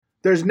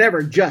There's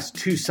never just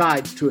two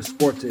sides to a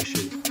sports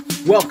issue.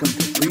 Welcome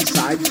to Three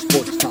Sides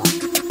Sports Talk.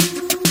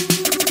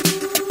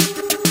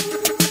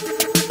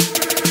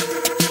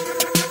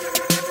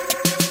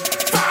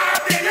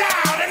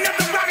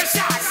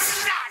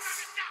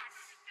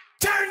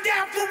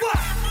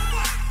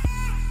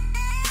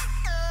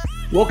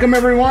 Welcome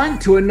everyone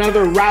to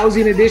another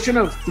rousing edition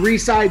of Three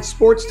Sides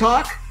Sports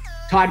Talk.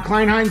 Todd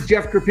Kleinheinz,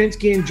 Jeff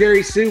Krapinski, and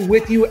Jerry Sue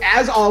with you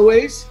as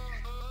always.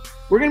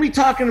 We're going to be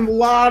talking a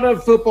lot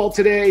of football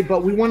today,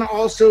 but we want to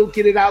also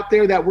get it out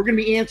there that we're going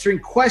to be answering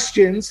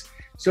questions.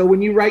 So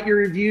when you write your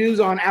reviews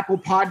on Apple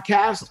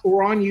Podcasts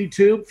or on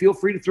YouTube, feel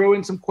free to throw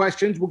in some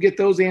questions. We'll get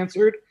those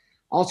answered.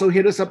 Also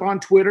hit us up on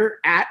Twitter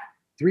at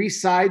Three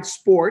Sides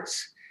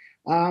Sports.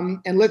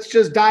 And let's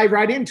just dive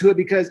right into it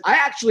because I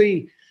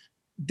actually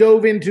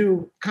dove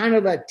into kind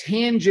of a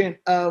tangent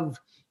of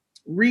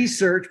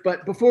research.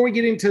 But before we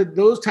get into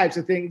those types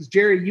of things,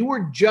 Jerry, you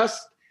were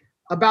just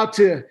about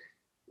to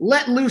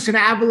let loose an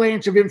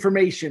avalanche of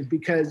information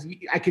because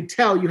I could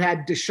tell you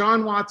had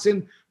Deshaun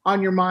Watson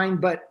on your mind,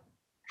 but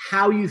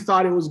how you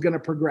thought it was going to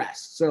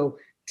progress. So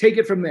take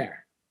it from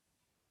there.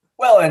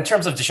 Well, in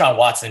terms of Deshaun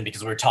Watson,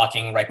 because we were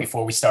talking right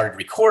before we started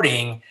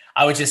recording,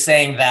 I was just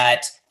saying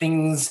that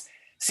things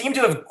seem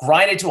to have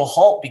grinded to a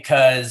halt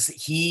because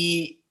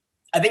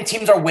I think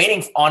teams are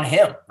waiting on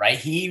him, right?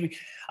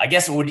 I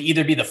guess it would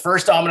either be the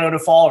first domino to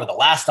fall or the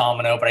last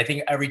domino, but I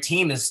think every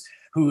team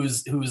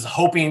who's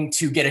hoping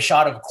to get a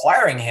shot of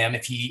acquiring him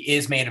if he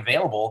is made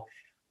available,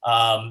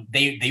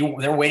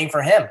 they're waiting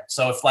for him.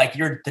 So if like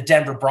you're the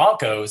Denver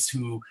Broncos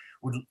who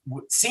would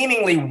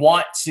seemingly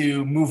want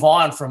to move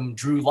on from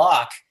Drew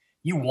Lock,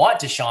 you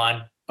want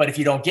Deshaun, but if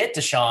you don't get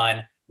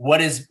Deshaun,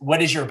 what is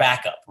your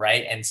backup,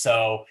 right? And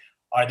so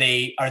are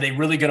they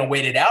really going to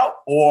wait it out,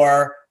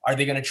 or are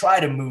they going to try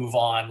to move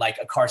on like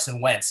a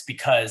Carson Wentz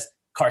because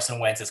Carson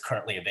Wentz is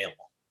currently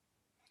available?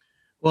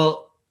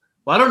 Well,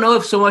 I don't know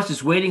if so much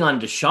is waiting on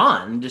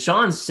Deshaun.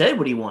 Deshaun said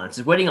what he wants.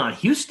 It's waiting on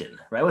Houston,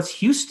 right? What's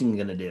Houston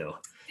going to do?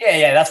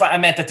 Yeah. That's why I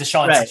meant the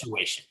Deshaun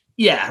situation.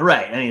 Yeah,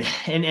 right. I mean,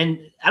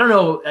 and I don't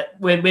know,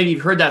 maybe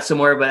you've heard that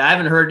somewhere, but I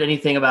haven't heard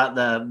anything about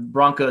the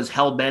Broncos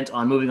hell-bent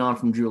on moving on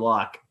from Drew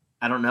Lock.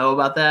 I don't know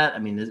about that. I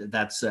mean, if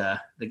that's the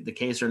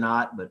case or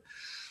not, but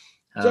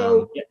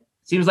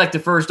seems like the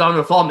first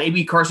domino to fall,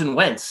 maybe Carson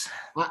Wentz.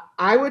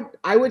 I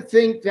would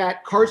think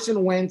that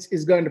Carson Wentz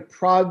is going to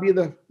probably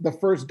be the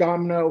first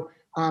domino.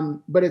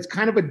 But it's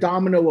kind of a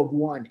domino of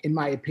one, in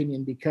my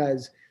opinion,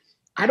 because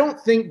I don't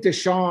think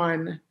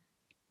Deshaun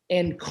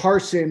and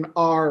Carson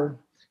are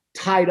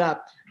tied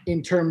up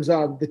in terms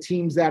of the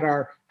teams that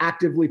are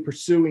actively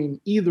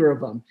pursuing either of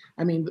them.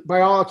 I mean,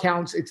 by all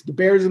accounts, it's the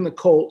Bears and the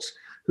Colts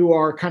who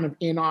are kind of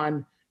in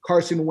on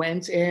Carson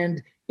Wentz.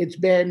 And it's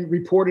been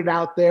reported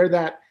out there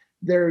that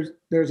there's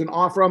an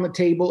offer on the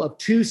table of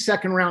 2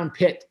 second-round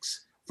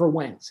picks for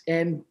Wentz.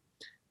 And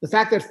the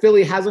fact that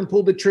Philly hasn't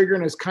pulled the trigger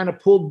and has kind of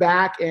pulled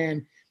back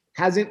and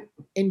hasn't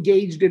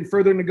engaged in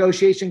further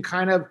negotiation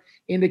kind of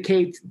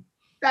indicates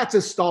that's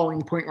a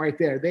stalling point right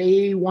there.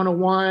 They want a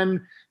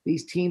 1.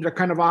 These teams are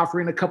kind of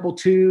offering a couple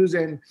 2s,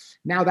 and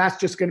now that's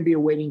just going to be a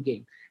waiting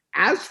game.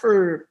 As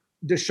for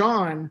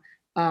Deshaun,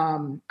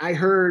 I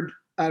heard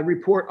a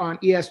report on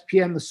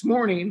ESPN this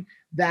morning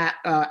that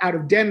out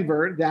of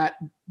Denver that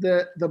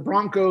the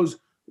Broncos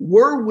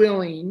were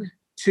willing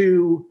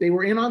to – they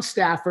were in on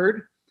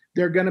Stafford.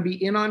 They're going to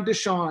be in on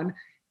Deshaun.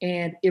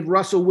 And if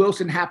Russell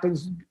Wilson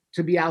happens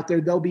to be out there,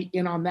 they'll be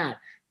in on that.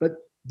 But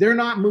they're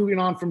not moving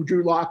on from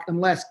Drew Lock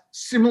unless,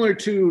 similar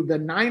to the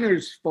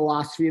Niners'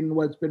 philosophy and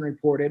what's been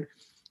reported,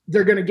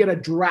 they're going to get a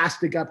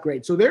drastic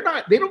upgrade. So they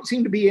don't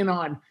seem to be in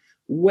on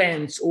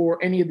Wentz or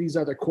any of these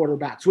other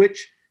quarterbacks,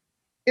 which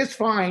is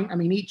fine. I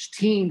mean, each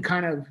team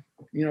kind of,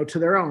 to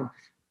their own.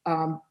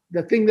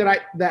 The thing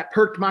that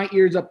perked my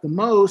ears up the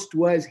most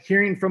was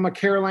hearing from a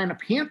Carolina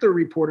Panther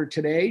reporter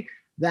today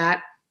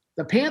that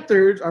the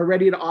Panthers are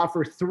ready to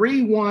offer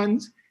 3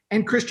 1s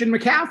and Christian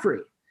McCaffrey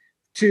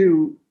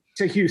to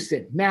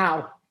Houston.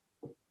 Now,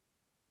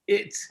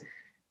 it's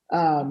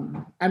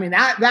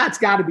that's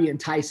got to be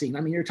enticing.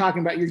 I mean, you're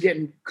talking about you're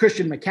getting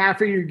Christian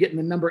McCaffrey, you're getting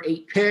the number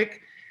 8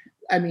 pick.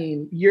 I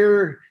mean,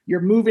 you're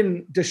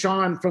moving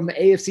Deshaun from the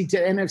AFC to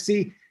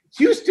NFC.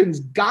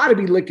 Houston's got to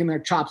be licking their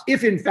chops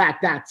if, in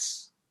fact,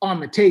 that's on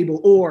the table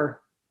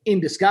or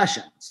in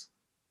discussions.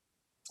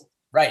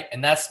 Right.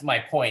 And that's my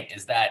point,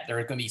 is that there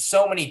are going to be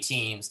so many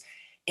teams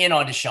in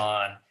on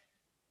Deshaun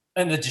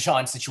in the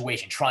Deshaun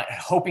situation,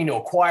 hoping to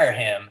acquire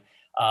him.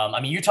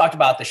 You talked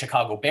about the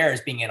Chicago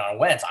Bears being in on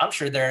Wentz. I'm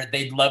sure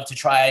they'd love to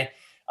try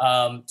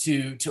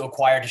to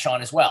acquire Deshaun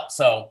as well.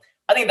 So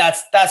I think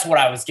that's what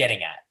I was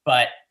getting at.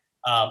 But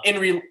in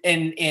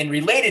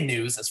related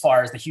news, as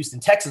far as the Houston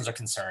Texans are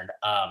concerned,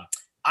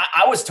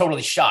 I was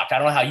totally shocked. I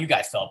don't know how you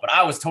guys felt, but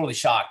I was totally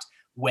shocked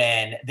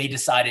when they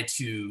decided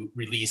to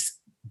release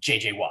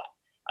J.J. Watt.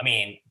 I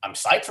mean, I'm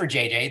psyched for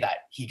JJ that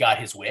he got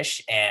his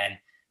wish and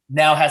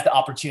now has the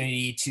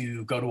opportunity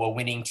to go to a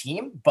winning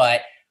team.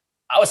 But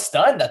I was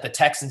stunned that the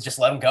Texans just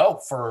let him go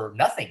for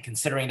nothing,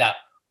 considering that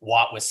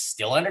Watt was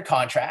still under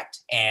contract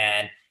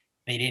and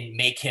they didn't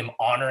make him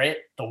honor it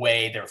the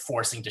way they're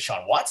forcing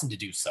Deshaun Watson to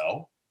do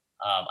so.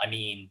 I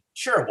mean,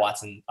 sure,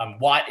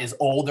 Watt is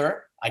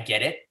older. I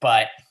get it,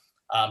 but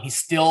he's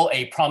still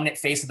a prominent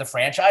face of the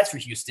franchise for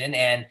Houston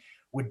and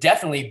would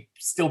definitely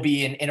still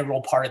be an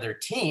integral part of their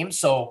team.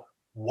 So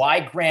why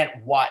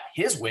grant Watt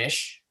his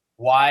wish?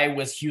 Why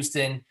was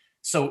Houston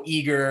so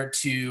eager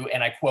to,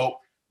 and I quote,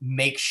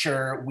 make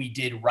sure we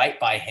did right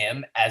by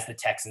him, as the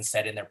Texans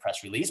said in their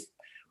press release,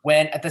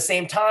 when at the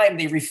same time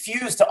they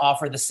refused to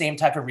offer the same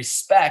type of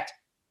respect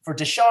for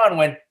Deshaun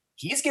when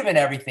he's given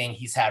everything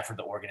he's had for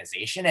the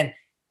organization. And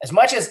as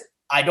much as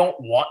I don't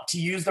want to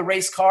use the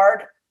race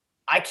card,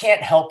 I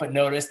can't help but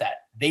notice that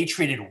they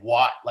treated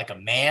Watt like a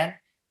man,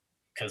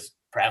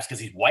 perhaps because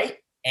he's white,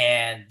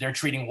 and they're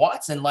treating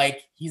Watson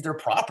like he's their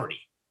property.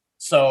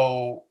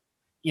 So,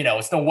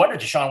 it's no wonder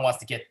Deshaun wants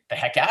to get the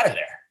heck out of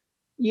there.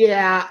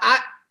 Yeah,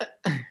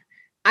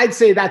 I'd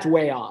say that's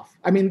way off.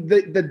 I mean,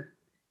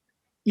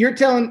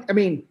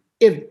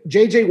 if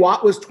JJ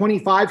Watt was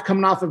 25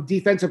 coming off of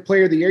Defensive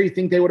Player of the Year, you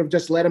think they would have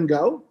just let him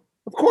go?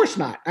 Of course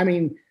not. I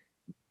mean,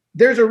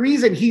 there's a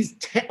reason he's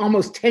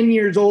almost 10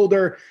 years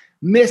older,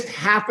 missed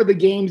half of the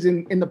games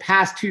in the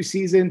past 2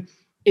 seasons,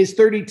 is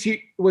 32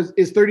 with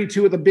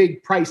a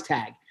big price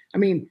tag. I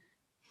mean,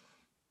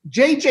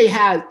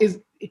 JJ is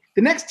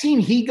the next team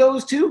he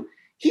goes to,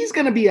 he's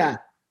going to be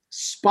a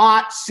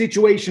spot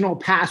situational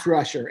pass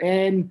rusher.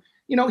 And,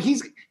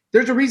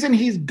 there's a reason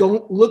he's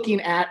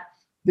looking at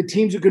the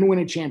teams who can win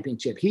a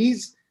championship.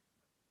 He's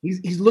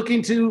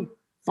looking to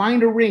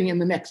find a ring in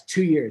the next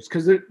 2 years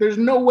because there's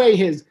no way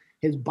his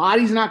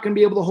body's not going to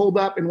be able to hold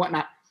up and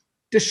whatnot.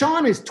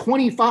 Deshaun is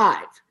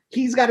 25.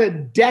 He's got a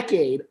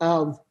decade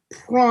of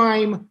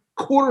prime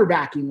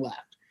quarterbacking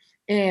left.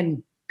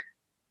 And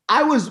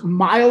I was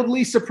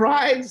mildly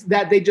surprised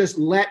that they just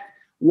let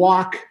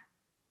Watt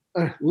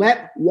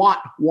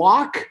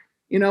walk,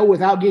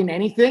 without getting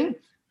anything.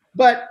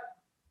 But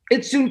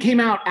it soon came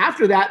out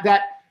after that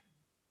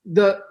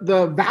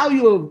the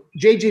value of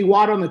JJ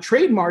Watt on the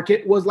trade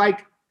market was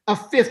like a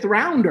 5th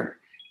rounder.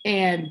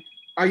 And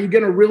are you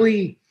going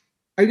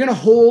to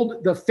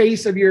hold the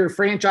face of your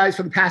franchise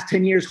for the past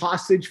 10 years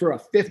hostage for a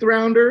 5th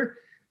rounder?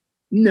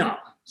 No.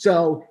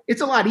 So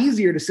it's a lot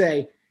easier to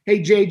say, hey,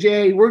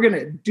 JJ, we're going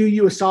to do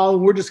you a solid.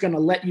 We're just going to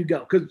let you go.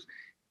 Because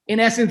in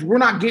essence, we're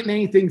not getting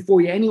anything for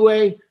you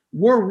anyway.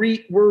 We're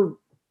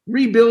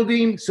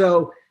rebuilding.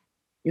 So,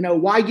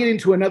 why get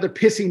into another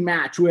pissing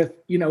match with,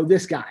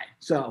 this guy?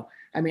 So,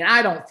 if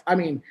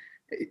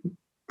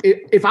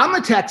I'm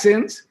the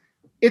Texans,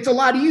 it's a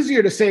lot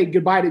easier to say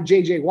goodbye to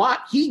JJ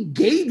Watt. He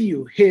gave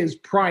you his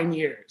prime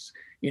years.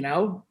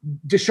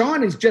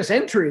 Deshaun is just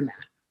entering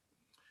that.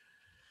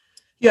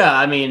 Yeah,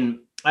 I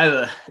mean, I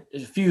have a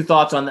few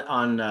thoughts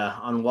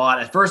on Watt.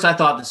 At first, I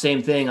thought the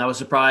same thing. I was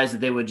surprised that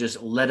they would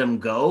just let him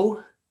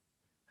go.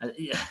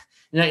 You're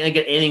not going to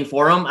get anything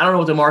for him. I don't know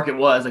what the market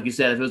was. Like you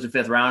said, if it was a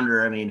 5th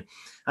rounder, I mean,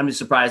 I'm just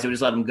surprised they would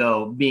just let him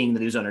go, being that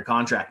he was under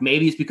contract.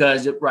 Maybe it's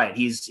because, right,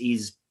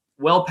 he's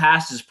well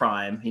past his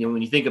prime.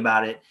 When you think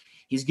about it,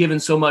 he's given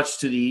so much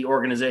to the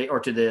organization or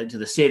to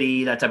the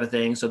city, that type of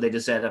thing. So they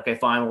just said, okay,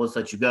 fine, well, let's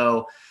let you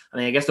go. I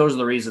mean, I guess those are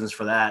the reasons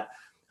for that.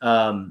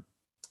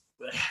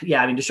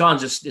 Yeah, I mean, Deshaun's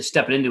just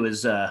stepping into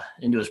his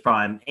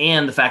prime,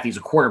 and the fact that he's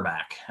a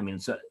quarterback. I mean,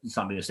 it's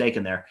not be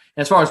mistaken there.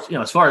 And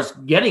as far as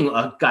getting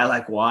a guy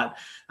like Watt,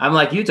 I'm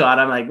like you, Todd.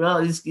 I'm like, well,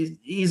 he's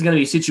going to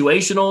be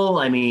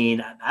situational. I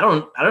mean, I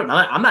don't know.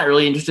 I'm not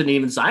really interested in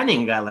even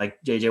signing a guy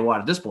like JJ Watt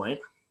at this point.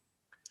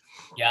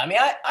 Yeah, I mean,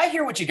 I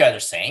hear what you guys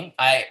are saying.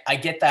 I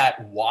get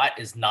that Watt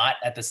is not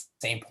at the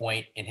same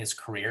point in his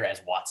career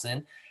as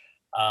Watson.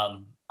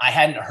 I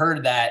hadn't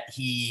heard that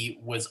the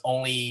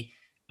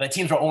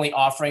teams are only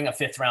offering a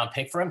 5th round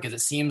pick for him, because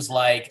it seems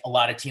like a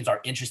lot of teams are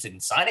interested in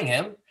signing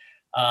him.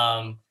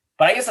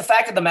 But I guess the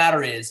fact of the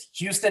matter is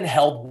Houston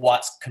held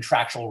Watt's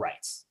contractual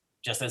rights,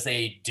 just as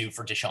they do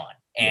for Deshaun.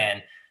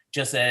 And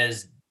just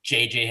as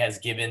JJ has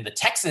given the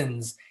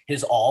Texans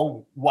his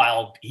all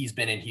while he's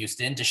been in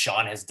Houston,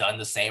 Deshaun has done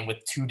the same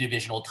with 2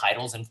 divisional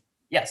titles in,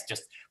 yes,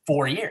 just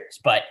 4 years.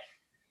 But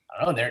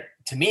I don't know,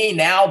 to me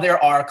now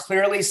there are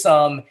clearly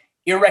some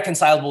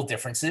irreconcilable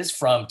differences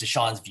from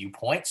Deshaun's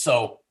viewpoint.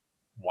 So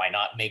why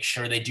not make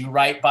sure they do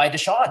right by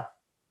Deshaun?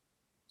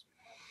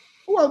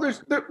 Well,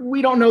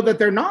 we don't know that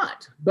they're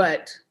not,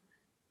 but.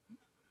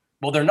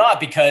 Well, they're not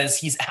because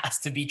he's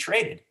asked to be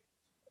traded.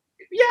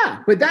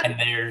 Yeah, but and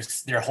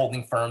they're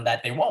holding firm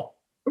that they won't.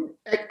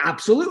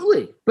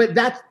 Absolutely. But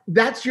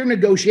that's your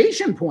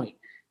negotiation point.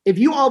 If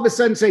you all of a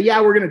sudden say, yeah,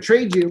 we're going to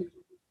trade you,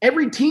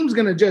 no team's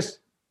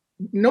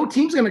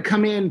going to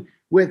come in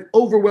with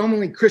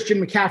overwhelmingly Christian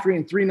McCaffrey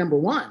and 3 number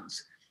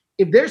ones.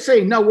 If they're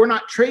saying, no, we're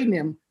not trading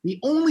him, the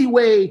only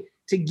way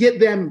to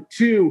get them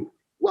to,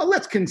 well,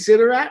 let's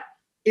consider that,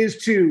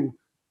 is to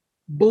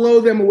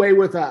blow them away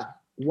with a,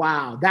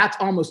 wow, that's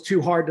almost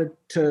too hard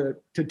to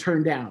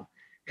turn down.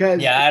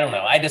 Yeah, I don't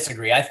know. I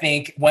disagree. I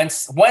think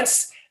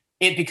once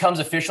it becomes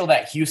official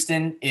that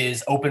Houston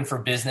is open for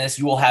business,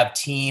 you will have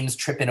teams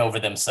tripping over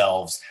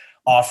themselves,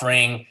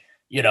 offering,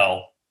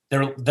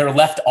 their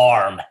left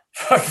arm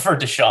for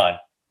Deshaun.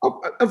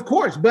 Of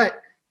course,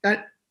 but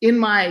in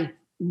my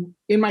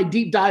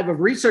deep dive of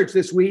research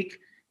this week,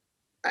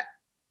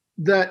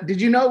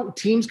 did you know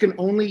teams can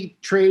only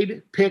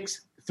trade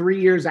picks 3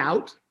 years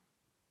out?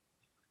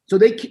 So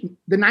the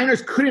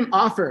Niners couldn't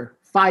offer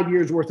 5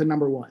 years worth of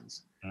number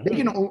ones.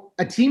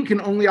 A team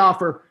can only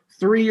offer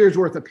 3 years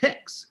worth of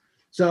picks.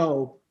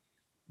 So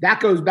that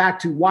goes back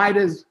to why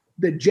does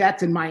the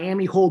Jets and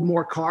Miami hold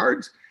more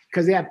cards?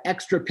 Because they have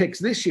extra picks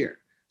this year.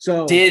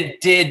 So did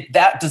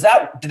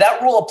that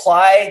rule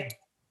apply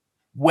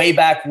way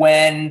back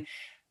when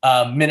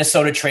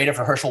Minnesota traded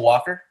for Herschel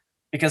Walker?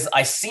 Because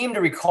I seem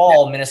to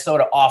recall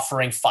Minnesota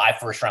offering 5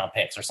 first-round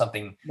picks or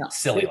something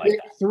silly like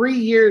that. 3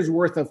 years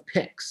worth of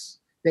picks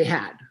they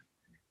had.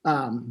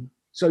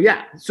 So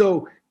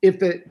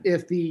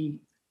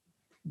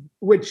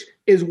which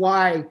is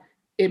why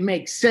it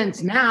makes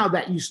sense now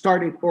that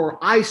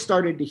I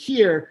started to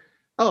hear,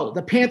 oh,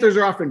 the Panthers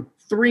are offering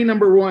 3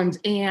 number ones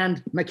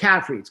and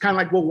McCaffrey. It's kind of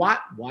like, well,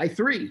 why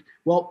 3?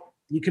 Well,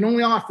 you can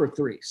only offer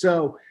 3.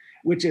 So,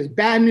 which is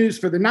bad news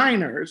for the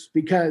Niners,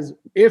 because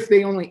if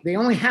they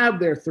only have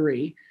their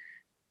 3,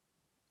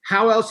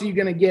 how else are you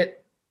going to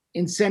get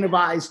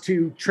incentivized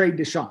to trade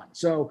Deshaun?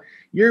 So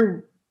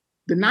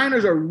the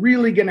Niners are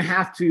really going to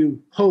have to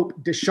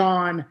hope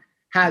Deshaun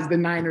has the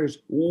Niners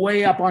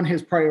way up on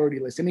his priority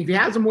list. And if he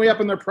has them way up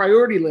on their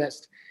priority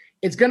list,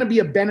 it's going to be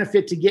a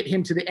benefit to get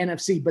him to the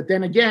NFC. But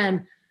then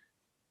again,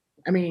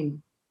 I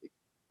mean,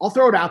 I'll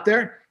throw it out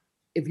there.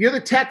 If you're the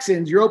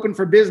Texans, you're open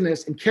for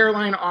business, and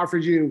Carolina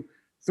offers you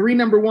 3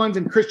 number ones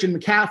and Christian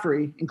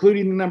McCaffrey,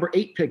 including the number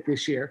 8 pick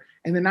this year,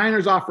 and the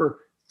Niners offer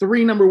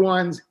 3 number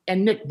ones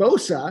and Nick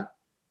Bosa,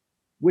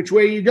 which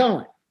way are you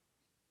going?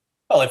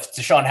 Well, if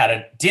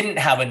Deshaun didn't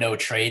have a no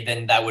trade,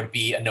 then that would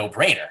be a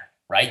no-brainer,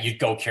 right? You'd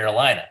go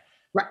Carolina.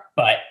 Right.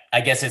 But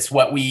I guess it's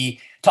what we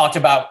talked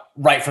about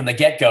right from the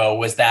get-go,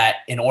 was that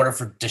in order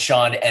for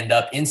Deshaun to end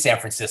up in San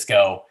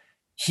Francisco,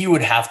 he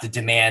would have to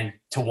demand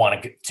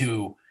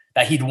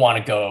that he'd want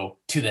to go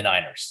to the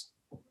Niners.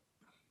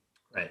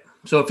 Right.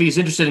 So if he's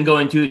interested in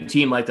going to a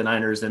team like the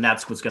Niners, then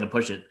that's what's going to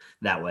push it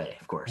that way,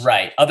 of course.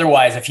 Right.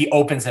 Otherwise, if he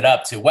opens it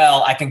up to,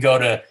 well, I can go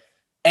to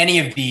any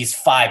of these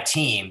 5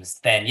 teams,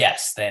 then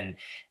yes, then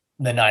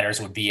the Niners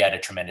would be at a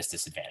tremendous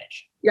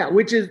disadvantage. Yeah,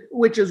 which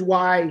is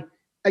why,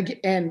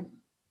 again,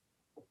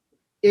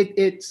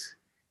 it's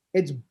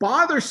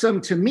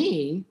bothersome to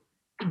me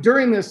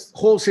during this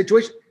whole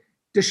situation.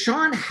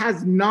 Deshaun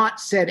has not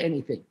said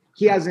anything.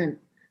 He hasn't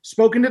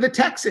spoken to the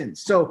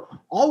Texans. So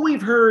all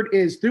we've heard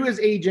is through his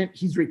agent,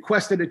 he's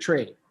requested a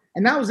trade.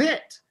 And that was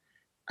it.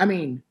 I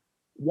mean,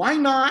 why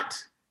not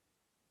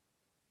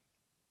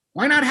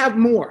have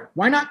more?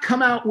 Why not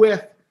come out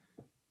with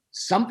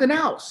something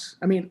else?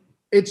 I mean,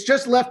 it's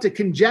just left to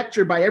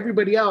conjecture by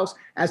everybody else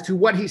as to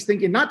what he's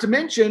thinking. Not to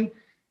mention,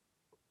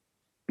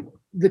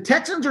 the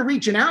Texans are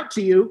reaching out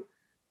to you.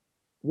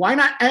 Why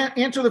not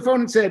answer the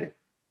phone and said,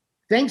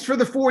 thanks for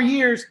the 4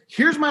 years.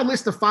 Here's my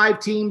list of 5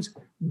 teams.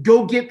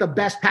 Go get the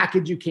best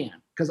package you can,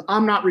 because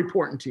I'm not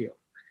reporting to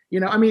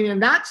you. I mean,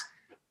 and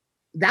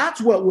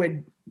that's what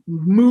would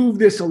move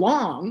this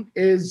along,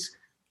 is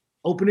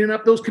opening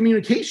up those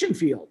communication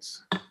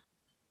fields.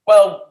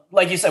 Well,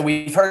 like you said,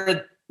 we've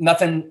heard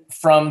nothing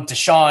from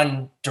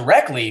Deshaun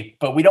directly,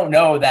 but we don't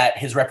know that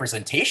his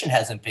representation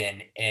hasn't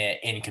been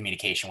in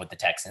communication with the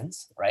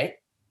Texans, right?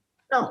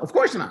 No, of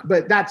course not.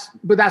 But that's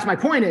my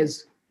point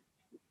is,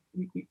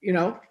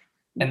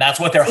 and that's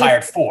what they're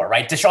hired for,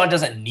 right? Deshaun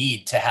doesn't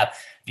need to have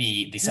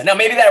the now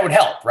maybe that would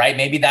help, right?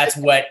 Maybe that's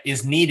what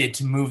is needed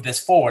to move this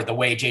forward, the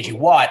way JJ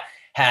Watt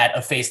had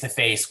a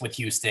face-to-face with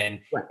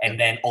Houston, right, and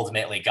then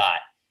ultimately got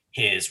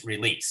his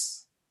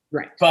release.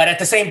 Right. But at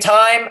the same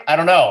time, I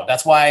don't know.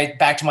 That's why,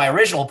 back to my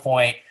original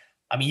point,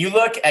 I mean, you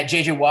look at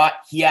JJ Watt,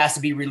 he asked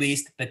to be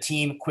released. The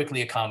team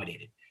quickly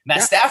accommodated.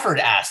 Matt Stafford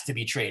asked to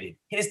be traded.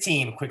 His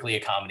team quickly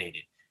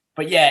accommodated.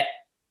 But yet,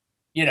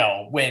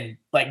 when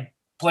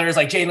players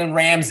like Jalen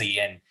Ramsey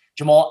and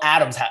Jamal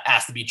Adams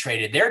asked to be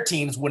traded, their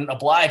teams wouldn't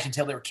oblige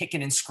until they were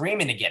kicking and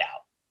screaming to get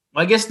out.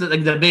 Well, I guess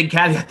the big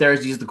caveat there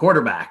is he's the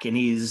quarterback and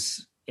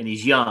he's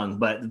young,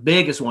 but the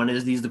biggest one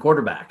is he's the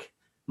quarterback.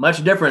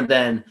 Much different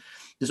than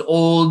this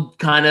old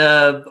kind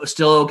of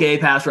still okay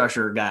pass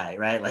rusher guy,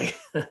 right? Like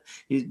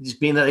he's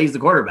just he's the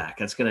quarterback.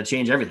 That's going to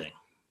change everything.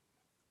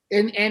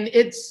 And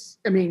it's,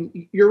 I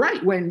mean, you're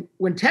right. When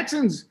the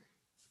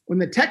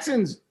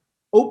Texans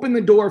open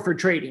the door for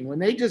trading, when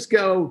they just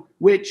go,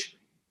 which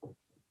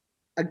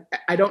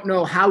I don't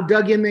know how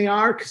dug in they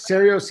are.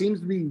 Caserio seems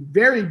to be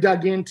very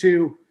dug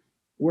into,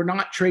 we're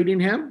not trading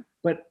him.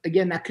 But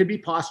again, that could be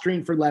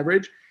posturing for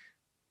leverage.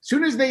 As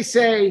soon as they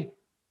say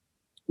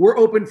we're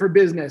open for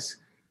business,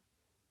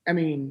 I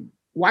mean,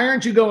 why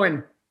aren't you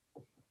going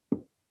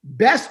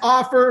best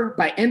offer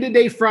by end of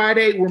day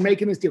Friday? We're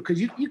making this deal, because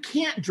you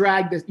can't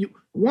drag this.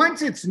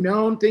 Once it's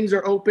known things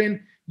are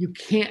open, you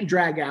can't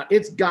drag out.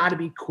 It's got to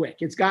be quick.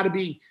 It's got to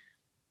be,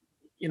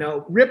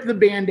 rip the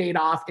Band-Aid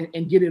off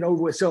and get it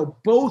over with, so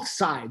both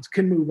sides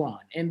can move on.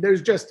 And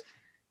there's just,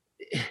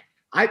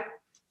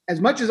 as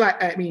much as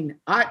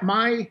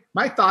my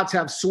thoughts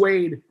have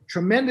swayed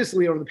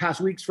tremendously over the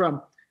past weeks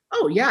from,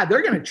 oh yeah,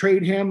 they're going to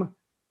trade him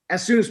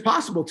as soon as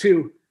possible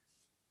to,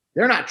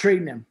 they're not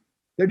trading him.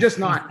 They're just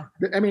not.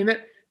 I mean,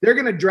 they're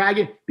going to drag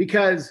it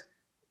because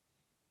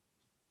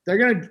they're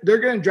going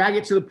to drag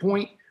it to the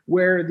point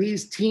where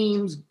these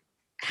teams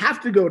have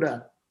to go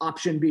to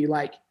option B.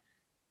 Like,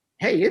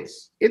 hey,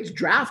 it's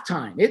draft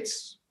time.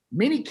 It's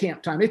mini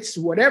camp time. It's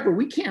whatever.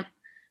 We can't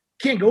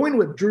go in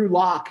with Drew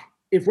Lock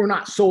if we're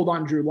not sold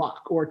on Drew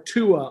Lock or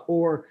Tua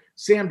or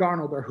Sam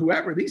Darnold or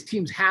whoever. These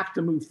teams have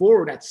to move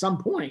forward at some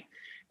point.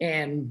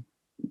 And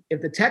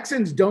if the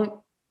Texans don't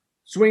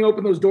swing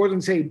open those doors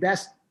and say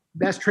best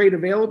trade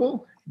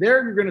available,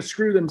 they're going to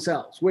screw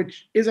themselves,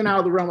 which isn't out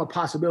of the realm of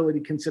possibility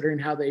considering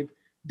how they've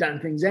done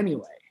things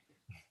anyway.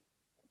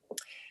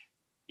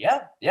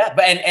 Yeah.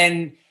 But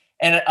and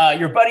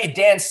your buddy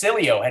Dan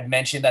Sileo had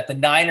mentioned that the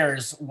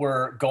Niners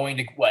were going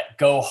to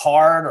go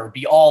hard or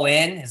be all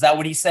in. Is that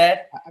what he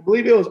said? I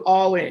believe it was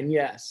all in.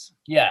 Yes.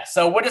 Yeah.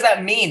 So what does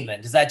that mean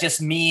then? Does that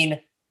just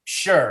mean,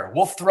 sure,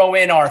 we'll throw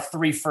in our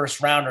 3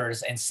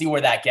 first-rounders and see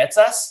where that gets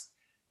us?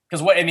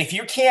 Because if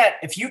you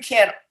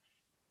can't,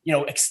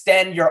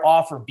 extend your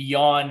offer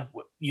beyond,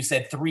 you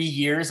said 3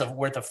 years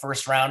worth of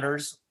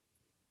first-rounders,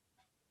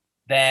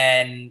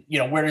 then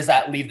where does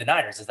that leave the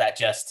Niners? Is that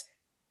just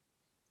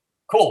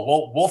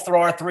cool? We'll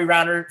throw our 3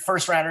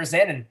 first-rounders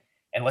in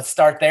and let's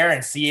start there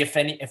and see if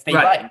they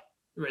bite.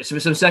 Right.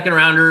 Some second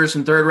rounders,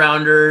 some third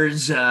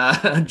rounders,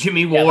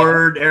 Jimmy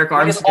Ward, Eric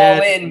Armstead.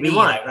 All in we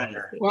want. Right.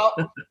 Well,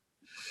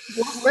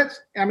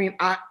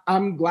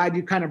 I'm glad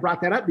you kind of brought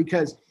that up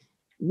because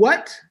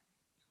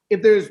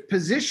if there's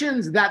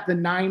positions that the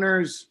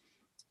Niners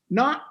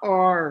not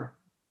are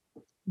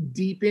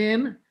deep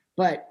in,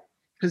 but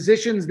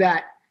positions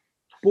that,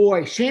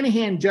 boy,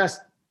 Shanahan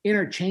just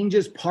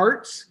interchanges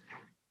parts.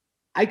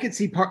 I could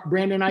see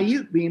Brandon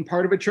Ayuk being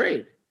part of a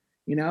trade.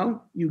 You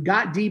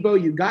got Debo,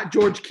 you got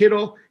George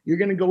Kittle. You're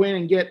going to go in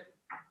and get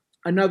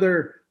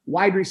another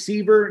wide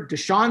receiver.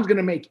 Deshaun's going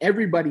to make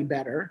everybody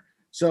better.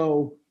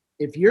 So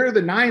if you're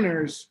the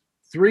Niners,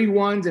 3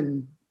 1s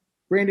and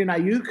Brandon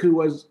Ayuk, who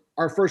was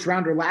our first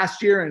rounder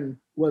last year and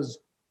was,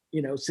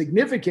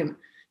 significant,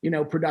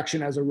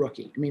 production as a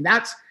rookie. I mean,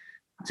 that's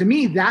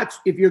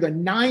if you're the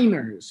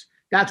Niners,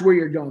 that's where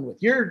you're going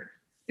with. You're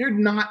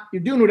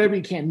doing whatever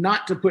you can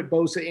not to put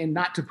Bosa in,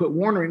 not to put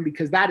Warner in,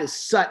 because that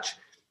is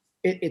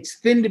it's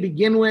thin to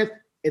begin with.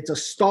 It's a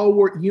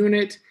stalwart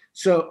unit.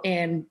 So,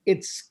 and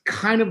it's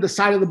kind of the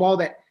side of the ball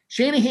that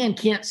Shanahan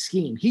can't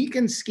scheme. He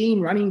can scheme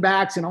running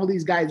backs and all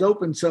these guys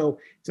open. So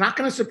it's not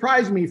going to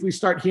surprise me if we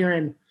start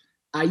hearing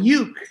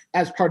Ayuk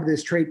as part of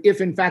this trade,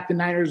 if in fact the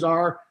Niners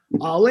are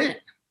all in.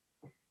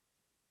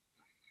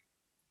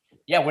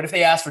 Yeah. What if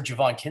they ask for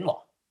Javon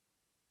Kinlaw?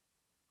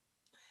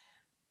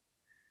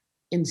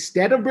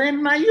 Instead of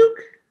Brandon Ayuk?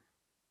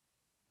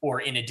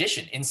 Or in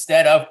addition? Yeah,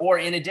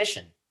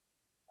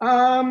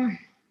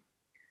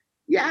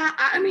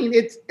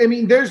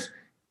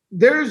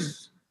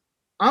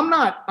 I'm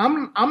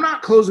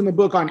not closing the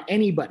book on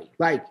anybody.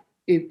 Like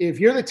if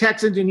you're the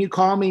Texans and you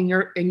call me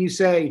and you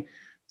say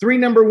 3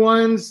 number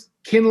 1s,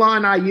 Kinlaw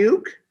and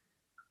Ayuk.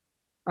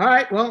 All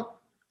right, well,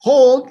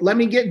 let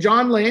me get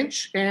John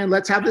Lynch and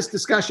let's have this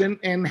discussion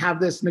and have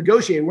this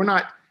negotiated. We're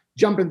not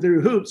jumping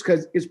through hoops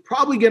because it's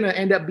probably going to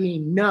end up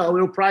being no.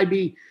 It'll probably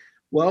be,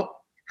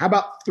 well, how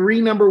about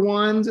 3 number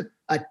 1s,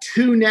 a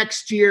 2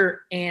 next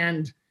year,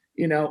 and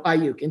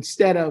Ayuk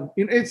instead of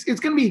it's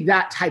going to be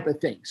that type of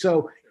thing.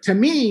 So to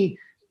me,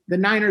 the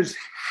Niners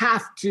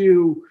have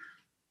to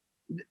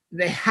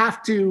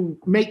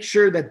make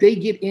sure that they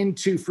get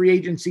into free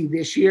agency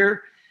this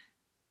year,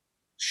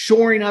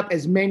 shoring up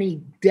as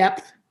many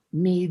depth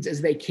needs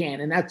as they can.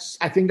 And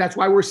I think that's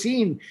why we're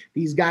seeing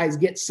these guys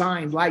get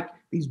signed, like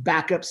these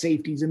backup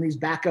safeties and these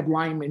backup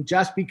linemen,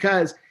 just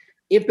because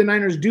if the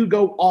Niners do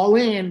go all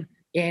in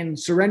and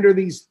surrender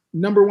these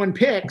number 1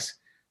 picks,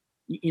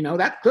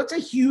 that's a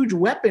huge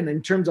weapon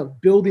in terms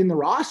of building the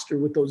roster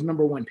with those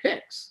number 1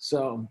 picks.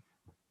 So,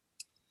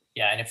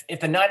 yeah. And if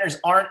the Niners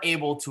aren't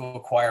able to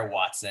acquire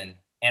Watson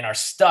and are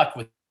stuck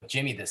with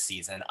Jimmy this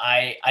season,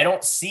 I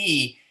don't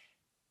see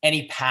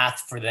any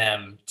path for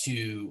them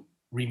to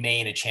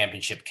remain a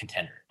championship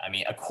contender. I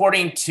mean,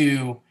 according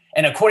to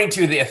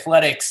the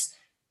Athletics,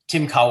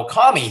 Tim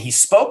Kawakami, he's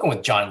spoken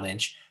with John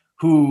Lynch,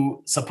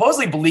 who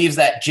supposedly believes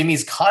that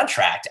Jimmy's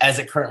contract as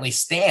it currently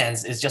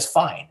stands is just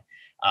fine.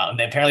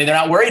 Apparently they're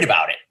not worried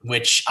about it,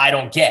 which I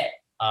don't get.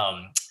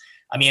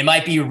 It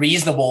might be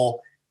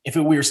reasonable if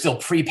we were still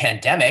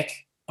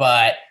pre-pandemic,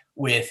 but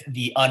with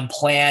the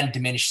unplanned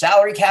diminished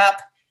salary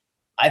cap,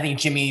 I think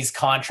Jimmy's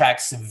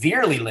contract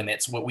severely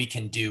limits what we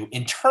can do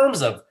in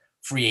terms of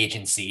free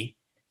agency.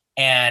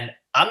 And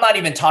I'm not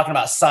even talking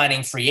about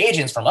signing free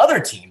agents from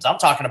other teams. I'm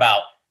talking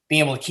about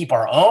being able to keep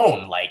our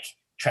own, like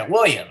Trent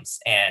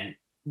Williams, and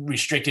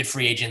restricted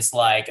free agents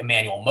like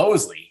Emmanuel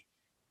Mosley.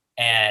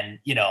 And,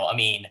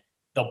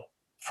 they'll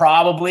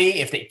probably,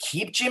 if they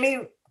keep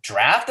Jimmy,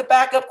 draft a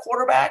backup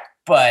quarterback,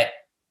 but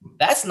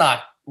that's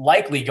not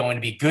likely going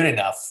to be good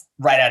enough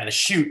right out of the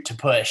chute to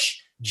push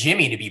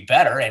Jimmy to be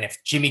better. And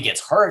if Jimmy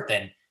gets hurt,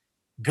 then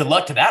good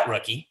luck to that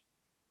rookie.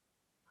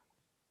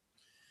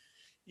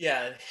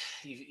 Yeah,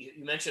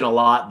 you mentioned a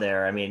lot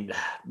there. I mean,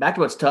 back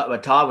to what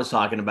Todd was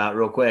talking about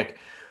real quick.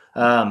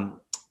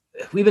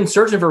 We've been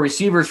searching for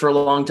receivers for a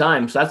long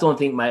time. So that's the only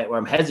thing where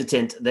I'm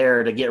hesitant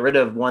there to get rid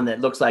of one that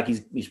looks like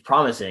he's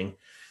promising.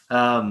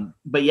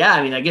 But yeah,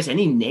 I mean, I guess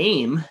any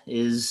name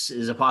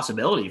is a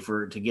possibility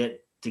to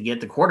get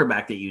the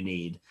quarterback that you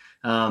need.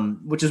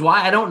 Which is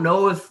why I don't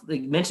know if,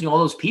 like, mentioning all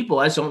those people,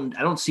 I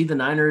don't see the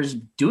Niners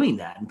doing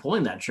that and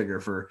pulling that trigger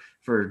for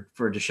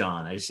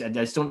Deshaun. I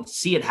just don't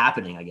see it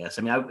happening, I guess.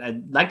 I mean,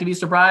 I'd like to be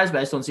surprised, but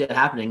I just don't see it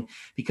happening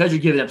because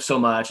you're giving up so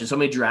much and so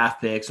many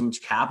draft picks, so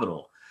much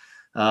capital.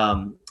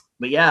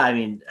 But yeah, I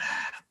mean,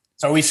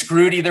 so are we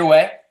screwed either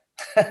way?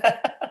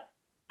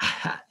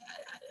 I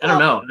don't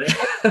know.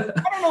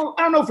 I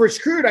don't know if we're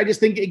screwed. I just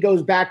think it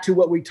goes back to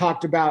what we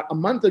talked about a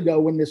month ago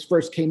when this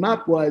first came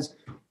up, was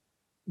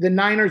the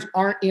Niners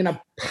aren't in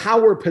a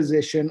power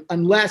position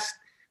unless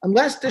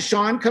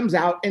Deshaun comes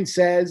out and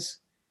says,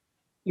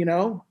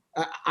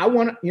 I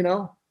want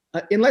to,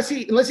 unless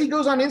he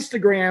goes on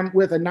Instagram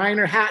with a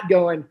Niner hat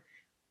going,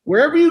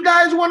 wherever you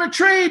guys want to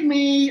trade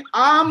me,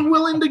 I'm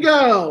willing to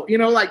go,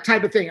 like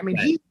type of thing. I mean,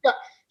 right.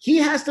 He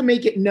has to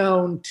make it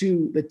known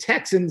to the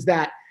Texans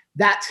that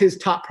that's his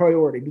top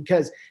priority,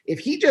 because if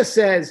he just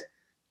says,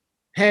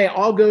 hey,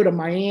 I'll go to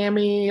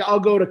Miami, I'll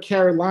go to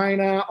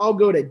Carolina, I'll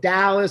go to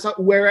Dallas, I'll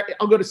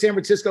go to San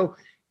Francisco,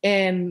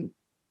 and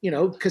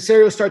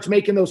Caserio starts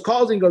making those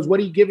calls and goes, what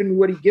are you giving me?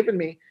 What are you giving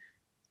me?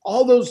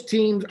 All those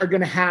teams are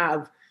going to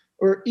have,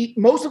 or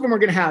most of them are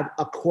going to have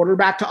a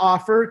quarterback to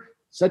offer,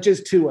 such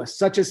as Tua,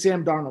 such as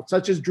Sam Darnold,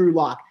 such as Drew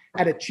Lock,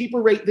 at a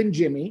cheaper rate than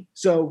Jimmy.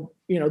 So,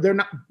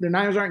 the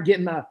Niners aren't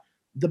getting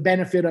the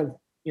benefit of,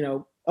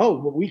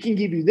 we can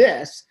give you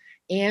this.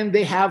 And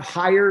they have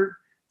higher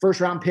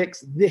first-round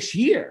picks this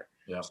year.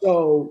 Yeah.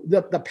 So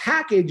the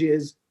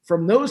packages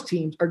from those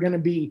teams are going to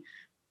be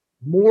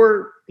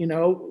more,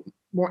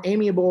 more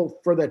amiable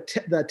for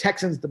the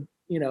Texans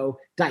to,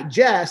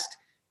 digest,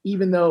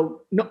 even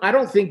though I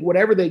don't think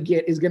whatever they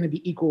get is going to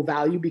be equal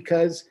value,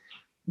 because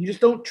you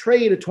just don't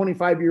trade a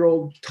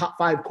 25-year-old top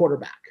 5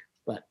 quarterback.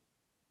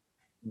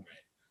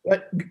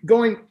 But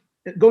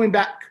going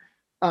back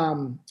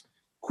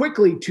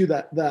quickly to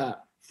the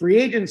free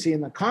agency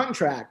and the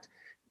contract,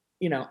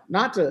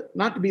 not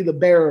to be the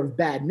bearer of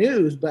bad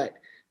news, but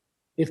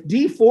if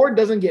Dee Ford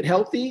doesn't get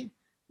healthy,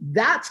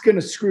 that's going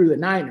to screw the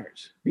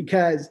Niners,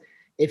 because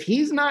if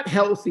he's not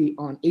healthy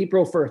on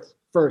April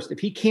 1st, if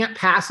he can't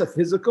pass a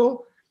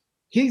physical,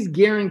 he's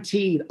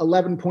guaranteed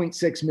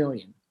 $11.6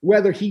 million,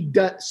 whether he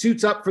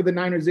suits up for the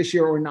Niners this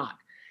year or not.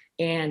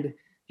 And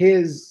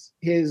his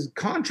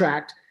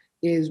contract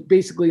is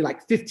basically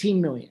like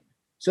 $15 million.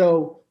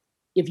 So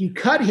if you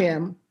cut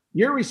him,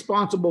 you're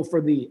responsible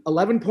for the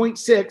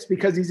 11.6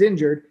 because he's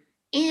injured,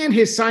 and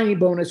his signing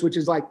bonus, which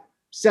is like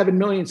 $7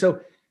 million. So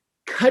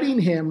cutting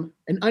him,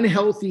 an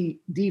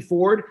unhealthy Dee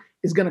Ford,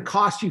 is going to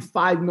cost you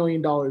 $5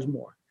 million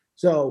more.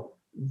 So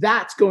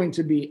that's going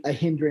to be a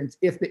hindrance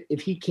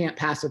if he can't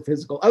pass a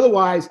physical.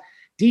 Otherwise,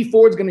 Dee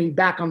Ford's going to be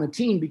back on the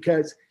team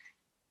because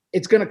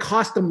it's going to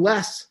cost them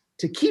less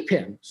to keep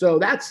him. So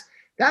that's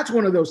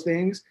one of those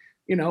things,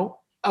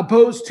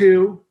 opposed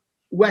to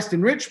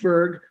Weston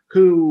Richburg,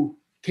 who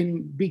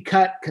can be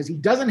cut because he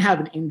doesn't have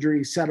an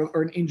injury settle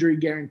or an injury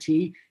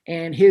guarantee,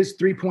 and his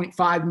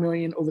 $3.5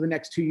 million over the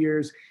next 2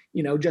 years,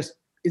 just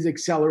is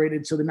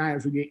accelerated, so the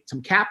Niners would get some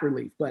cap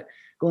relief. But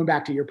going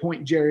back to your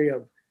point, Jerry,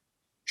 of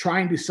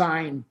trying to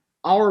sign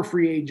our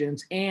free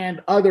agents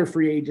and other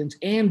free agents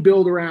and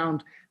build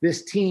around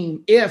this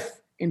team, if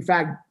in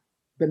fact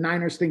the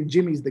Niners think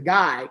Jimmy's the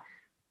guy,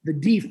 the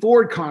Dee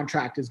Ford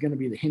contract is going to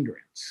be the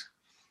hindrance.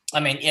 I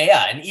mean,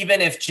 yeah. And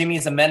even if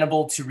Jimmy's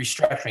amenable to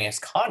restructuring his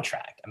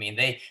contract, I mean,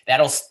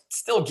 that'll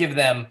still give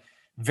them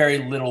very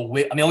little.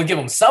 It'll give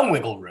them some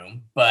wiggle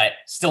room, but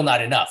still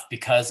not enough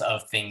because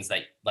of things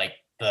like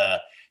the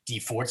Dee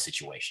Ford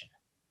situation.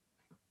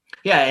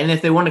 Yeah, and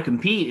if they want to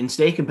compete and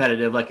stay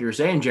competitive, like you were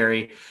saying,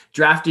 Jerry,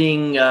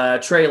 drafting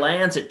Trey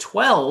Lance at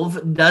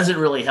 12 doesn't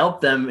really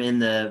help them in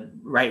the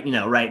right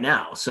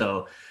now.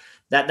 So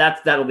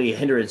that'll be a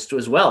hindrance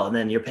as well. And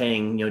then you're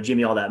paying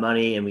Jimmy all that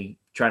money, and we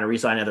trying to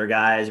re-sign other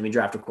guys, and we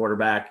draft a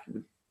quarterback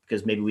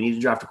because maybe we need to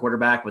draft a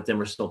quarterback, but then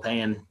we're still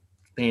paying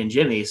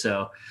Jimmy.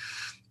 So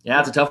yeah,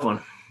 it's a tough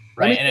one.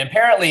 Right. And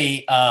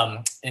apparently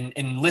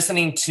in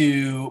listening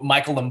to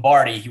Michael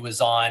Lombardi, he was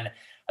on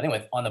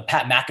the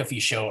Pat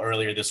McAfee show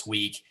earlier this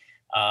week.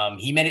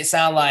 He made it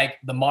sound like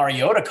the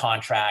Mariota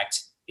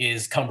contract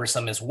is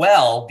cumbersome as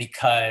well,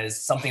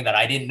 because something that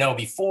I didn't know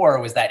before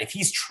was that if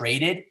he's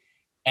traded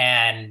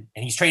and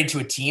he's traded to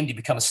a team to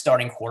become a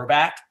starting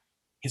quarterback,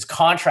 his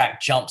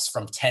contract jumps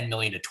from 10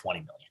 million to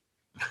 20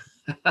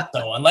 million.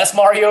 So unless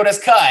Mariota's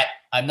cut,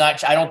 I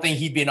don't think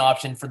he'd be an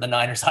option for the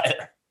Niners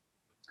either.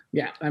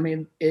 Yeah. I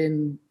mean,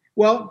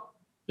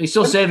 he's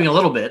still saving a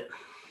little bit.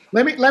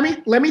 Let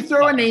me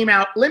throw a name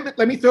out.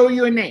 Let me throw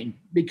you a name,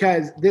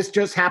 because this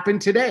just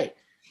happened today.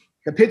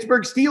 The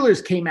Pittsburgh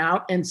Steelers came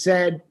out and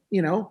said,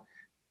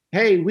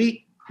 hey,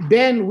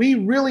 Ben, we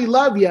really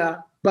love you,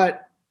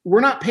 but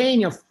we're not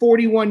paying you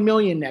 $41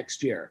 million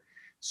next year.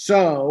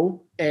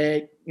 So,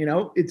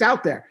 it's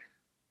out there.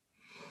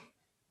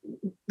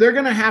 They're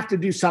going to have to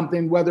do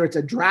something, whether it's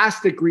a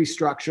drastic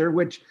restructure,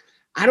 which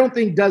I don't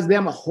think does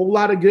them a whole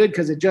lot of good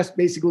because it just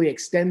basically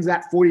extends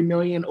that $40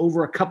 million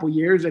over a couple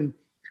years. And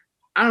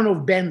I don't know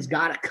if Ben's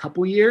got a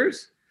couple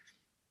years.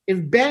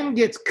 If Ben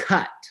gets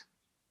cut,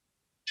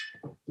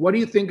 what do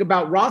you think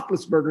about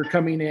Roethlisberger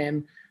coming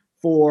in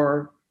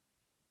for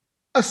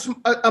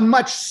a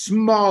much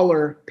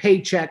smaller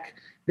paycheck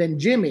than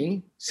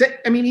Jimmy?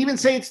 Even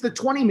say it's the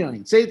 $20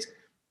 million. Say it's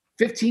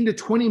 $15 to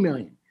 $20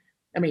 million.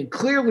 I mean,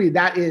 clearly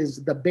that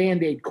is the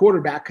Band-Aid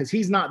quarterback because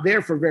he's not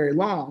there for very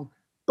long.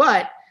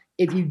 But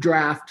if you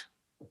draft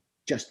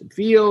Justin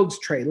Fields,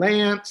 Trey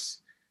Lance,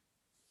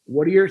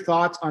 what are your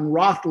thoughts on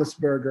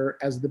Roethlisberger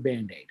as the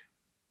Band-Aid?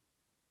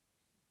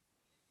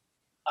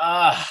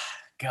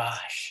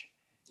 Gosh.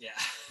 Yeah.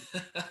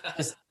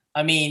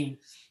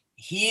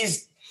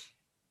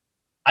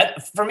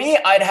 For me,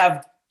 I'd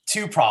have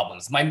two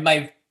problems.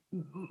 My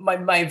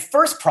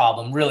first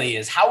problem really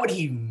is how would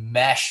he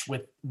mesh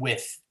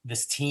with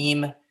this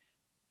team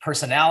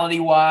personality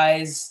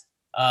wise?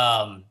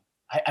 I'm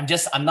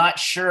not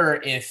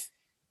sure if,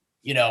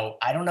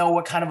 I don't know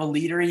what kind of a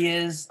leader he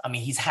is. I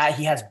mean, he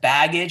has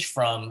baggage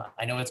from,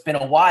 I know it's been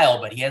a while,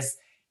 but he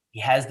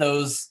has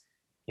those,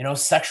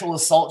 sexual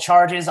assault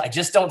charges. I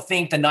just don't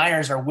think the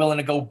Niners are willing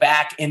to go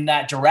back in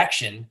that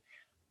direction,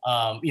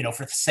 for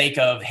the sake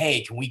of,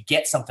 hey, can we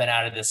get something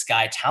out of this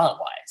guy talent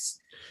wise?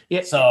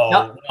 Yeah.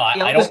 So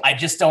I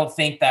just don't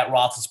think that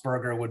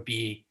Roethlisberger would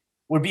be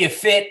a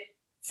fit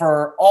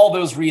for all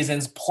those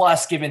reasons.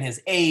 Plus, given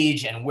his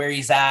age and where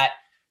he's at,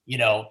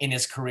 in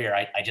his career,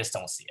 I just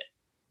don't see it.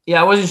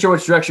 Yeah, I wasn't sure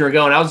which direction we're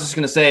going. I was just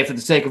going to say, for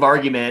the sake of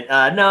argument,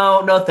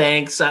 no,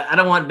 thanks. I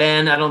don't want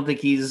Ben. I don't think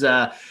he's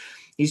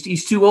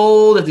too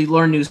old. If he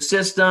learned new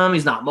system,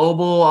 he's not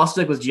mobile. I'll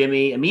stick with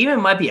Jimmy. I mean, even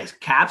it might be a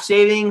cap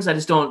savings. I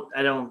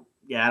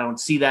don't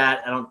see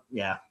that.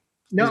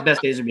 No, his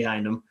best days are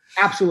behind him.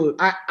 Absolutely.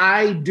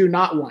 I do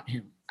not want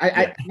him.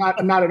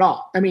 Not at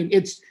all. I mean,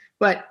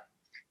 but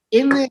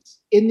in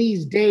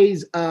these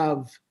days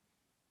of,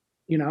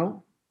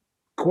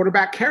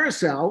 quarterback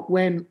carousel,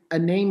 when a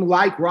name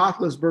like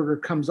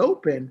Roethlisberger comes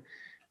open,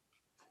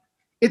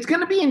 it's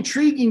going to be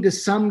intriguing to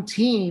some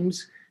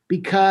teams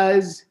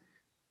because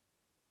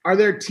are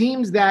there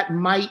teams that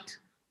might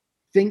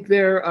think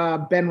they're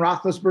Ben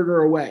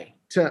Roethlisberger away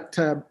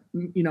to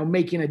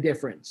making a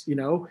difference?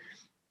 All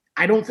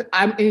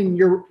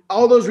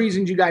those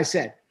reasons you guys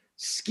said,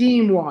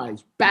 scheme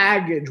wise,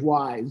 baggage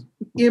wise,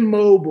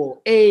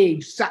 immobile,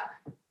 age.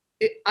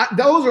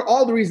 Those are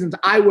all the reasons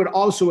I would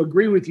also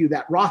agree with you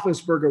that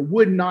Roethlisberger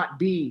would not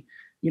be,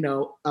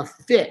 a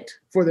fit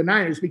for the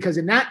Niners, because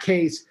in that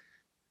case,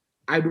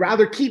 I'd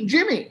rather keep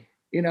Jimmy,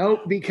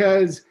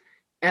 because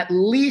at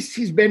least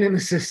he's been in the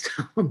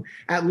system.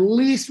 At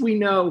least we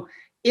know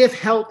if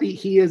healthy,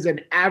 he is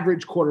an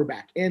average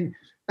quarterback. And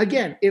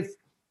again,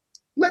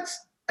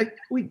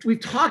 we've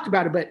talked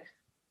about it, but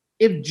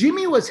if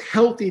Jimmy was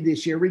healthy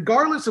this year,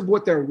 regardless of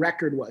what their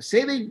record was,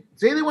 say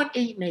they went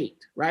 8-8,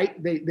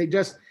 right?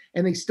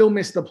 They still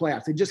missed the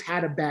playoffs. They just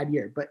had a bad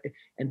year,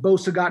 and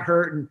Bosa got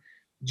hurt and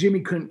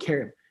Jimmy couldn't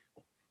carry him.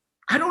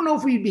 I don't know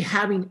if we'd be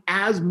having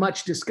as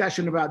much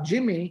discussion about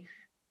Jimmy,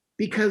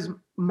 because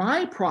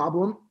my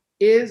problem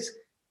is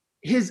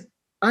his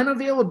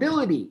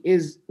unavailability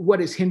is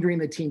what is hindering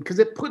the team, because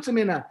it puts him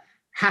in a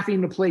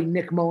having to play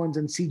Nick Mullins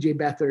and CJ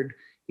Beathard,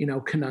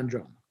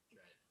 conundrum.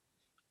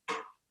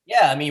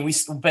 Yeah, I mean,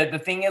 but the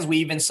thing is, we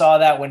even saw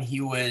that when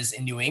he was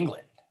in New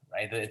England,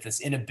 right? This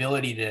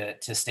inability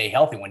to stay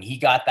healthy. When he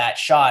got that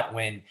shot,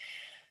 when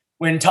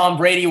Tom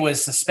Brady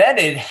was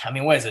suspended, I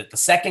mean, what is it? The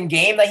second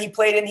game that he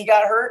played in, he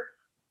got hurt.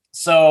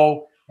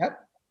 So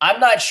yep. I'm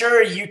not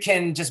sure you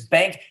can just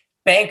bank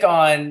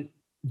on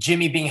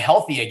Jimmy being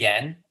healthy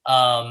again.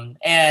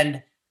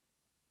 And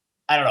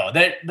I don't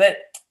know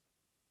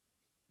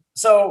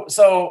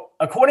So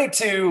according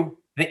to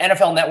the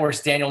NFL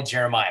Network's Daniel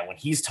Jeremiah, when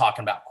he's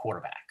talking about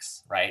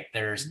quarterbacks, right?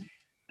 There's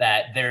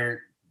that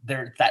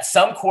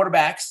some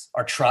quarterbacks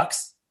are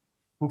trucks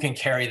who can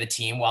carry the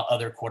team, while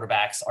other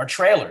quarterbacks are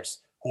trailers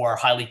who are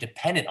highly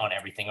dependent on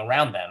everything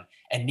around them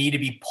and need to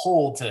be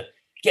pulled to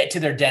get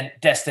to their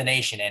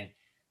destination.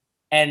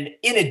 And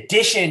in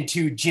addition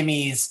to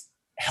Jimmy's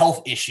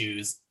health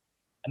issues,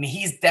 I mean,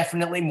 he's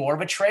definitely more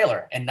of a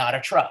trailer and not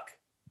a truck.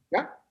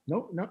 Yeah,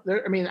 no.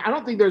 I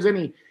don't think there's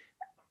any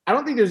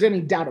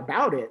doubt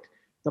about it.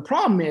 The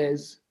problem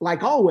is,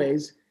 like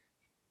always,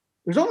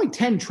 there's only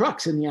 10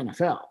 trucks in the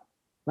NFL.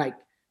 Like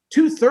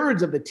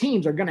 2/3 of the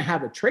teams are going to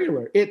have a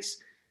trailer. It's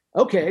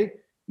okay,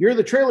 you're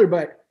the trailer,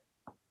 but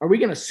are we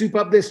going to soup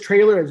up this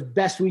trailer as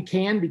best we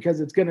can because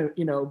it's going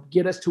to,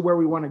 get us to where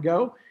we want to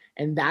go?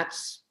 And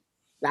that's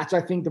I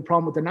think the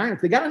problem with the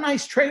Niners. They got a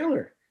nice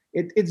trailer.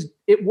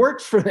 It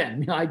works for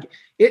them. Like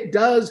it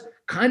does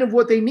kind of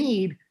what they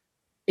need.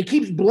 It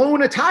keeps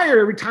blowing a tire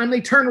every time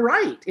they turn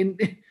right,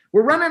 and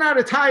we're running out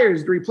of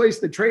tires to replace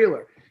the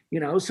trailer.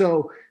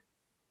 So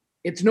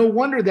it's no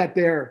wonder that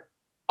they're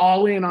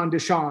all in on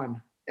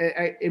Deshaun.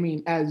 I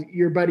mean, as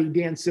your buddy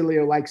Dan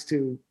Sileo likes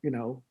to,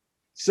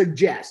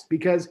 suggest,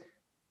 because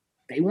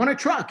they want a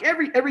truck.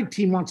 Every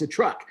team wants a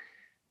truck.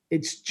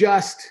 It's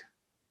just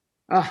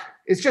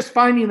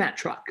finding that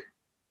truck.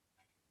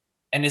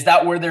 And is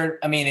that where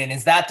and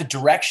is that the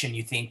direction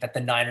you think that the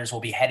Niners will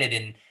be headed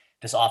in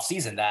this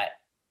offseason, that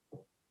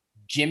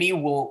Jimmy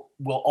will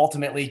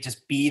ultimately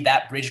just be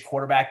that bridge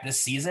quarterback this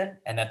season,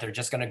 and that they're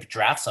just going to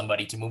draft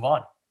somebody to move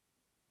on?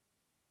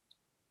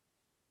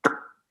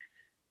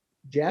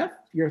 Jeff,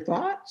 your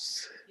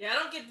thoughts? Yeah, I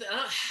don't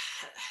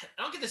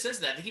get the sense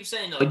of that. They keep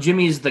saying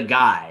Jimmy's the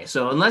guy.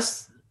 So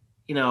unless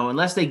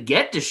they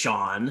get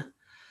Deshaun,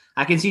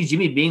 I can see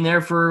Jimmy being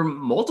there for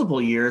multiple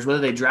years,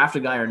 whether they draft a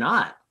guy or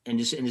not, and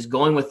just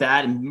going with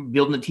that and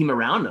building the team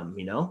around him.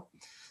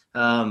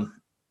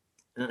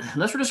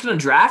 Unless we're just going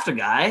to draft a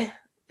guy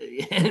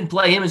and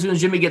play him as soon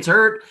as Jimmy gets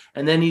hurt,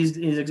 and then he's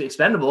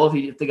expendable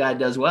if the guy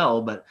does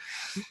well. But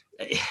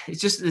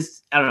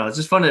it's I don't know. It's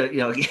just fun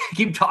to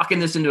keep talking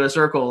this into a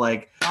circle.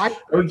 Like, are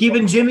we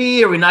keeping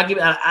Jimmy? Are we not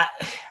keeping?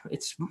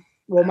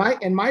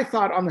 My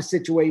thought on the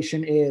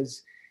situation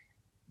is,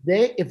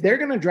 if they're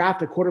going to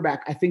draft a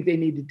quarterback, I think they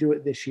need to do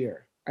it this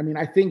year. I mean,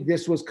 I think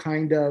this was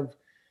kind of,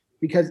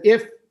 because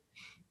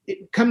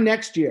come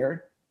next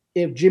year,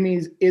 if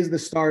Jimmy is the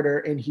starter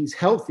and he's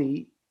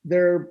healthy,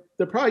 they're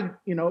probably,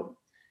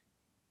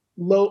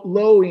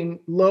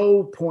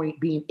 low point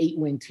being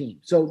 8-win team.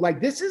 So like,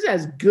 this is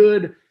as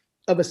good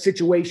of a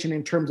situation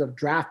in terms of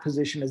draft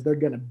position as they're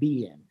going to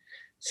be in.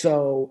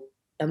 So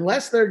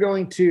unless they're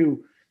going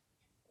to,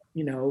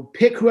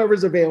 pick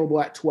whoever's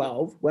available at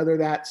 12, whether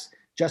that's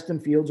Justin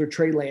Fields or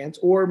Trey Lance,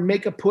 or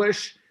make a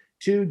push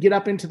to get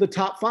up into the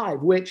top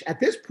 5, which at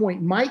this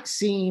point might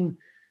seem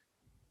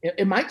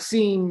like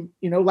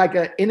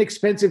an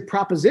inexpensive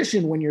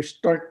proposition when you're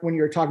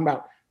talking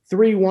about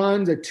 3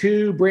 1s, a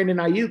 2, Brandon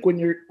Ayuk,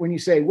 when you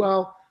say,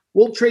 well,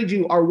 we'll trade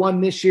you our 1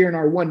 this year and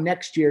our 1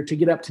 next year to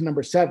get up to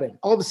number 7.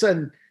 All of a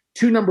sudden,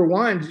 2 number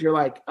 1s, you're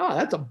like, oh,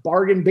 that's a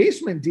bargain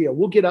basement deal.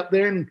 We'll get up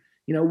there and,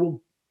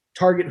 we'll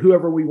target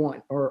whoever we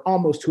want, or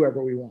almost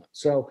whoever we want.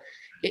 So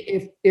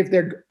I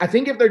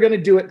think if they're going to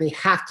do it, they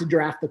have to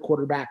draft the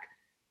quarterback.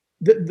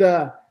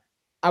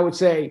 I would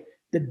say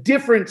the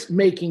difference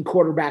making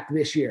quarterback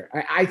this year.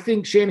 I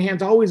think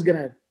Shanahan's always going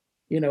to,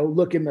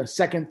 look in the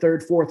 2nd,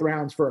 3rd, 4th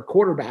rounds for a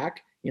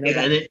quarterback, and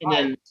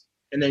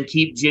then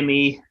keep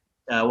Jimmy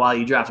while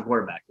you draft a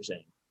quarterback, you're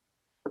saying.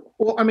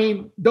 Well, I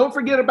mean, don't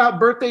forget about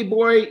birthday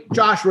boy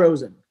Josh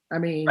Rosen. I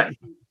mean, right.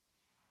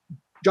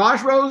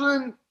 Josh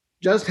Rosen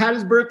just had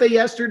his birthday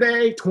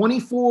yesterday,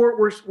 24.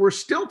 We're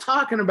still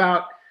talking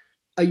about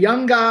a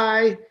young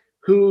guy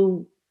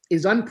who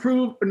is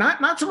unproven,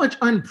 not so much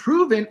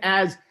unproven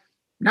as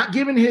not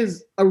giving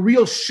a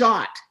real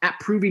shot at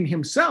proving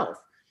himself.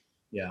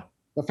 Yeah.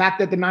 The fact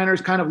that the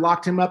Niners kind of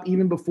locked him up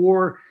even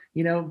before,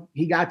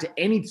 he got to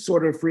any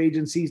sort of free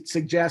agency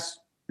suggests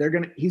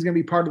he's going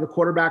to be part of the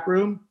quarterback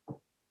room.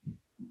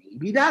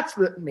 Maybe that's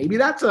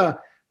a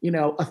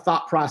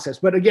thought process.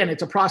 But again,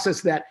 it's a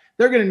process that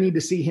they're going to need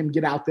to see him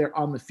get out there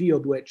on the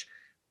field, which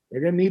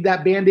they're going to need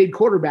that Band-Aid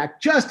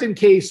quarterback just in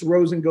case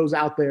Rosen goes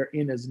out there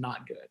and is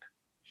not good.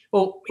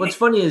 Well, what's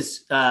funny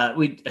is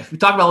we talked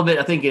about a little bit,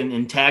 I think,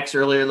 in text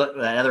earlier,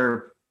 that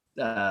other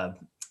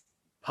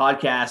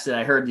podcast that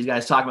I heard these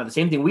guys talking about the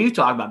same thing we've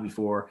talked about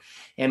before.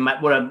 And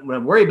what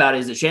I'm worried about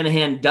is that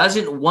Shanahan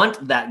doesn't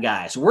want that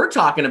guy. So we're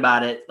talking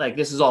about it like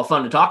this is all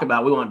fun to talk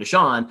about. We want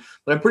Deshaun,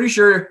 but I'm pretty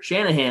sure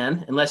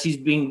Shanahan, unless he's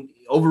being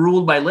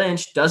overruled by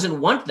Lynch, doesn't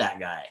want that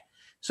guy.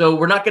 So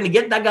we're not going to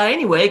get that guy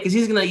anyway, because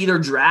he's going to either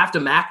draft a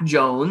Mac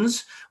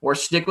Jones or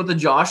stick with the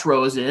Josh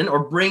Rosen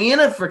or bring in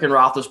a freaking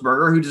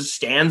Roethlisberger who just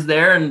stands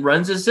there and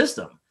runs his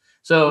system.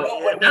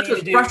 So that's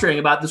what's frustrating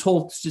about this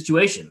whole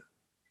situation.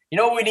 You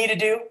know what we need to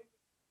do?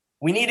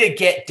 We need to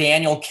get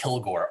Daniel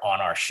Kilgore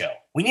on our show.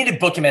 We need to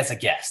book him as a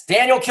guest.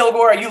 Daniel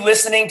Kilgore, are you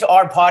listening to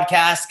our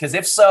podcast? Because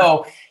if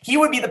so, he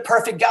would be the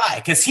perfect guy,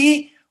 because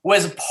he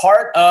was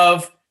part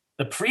of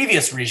the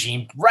previous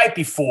regime right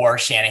before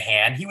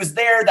Shanahan. He was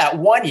there that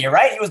 1 year,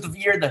 right? He was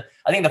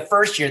the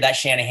first year that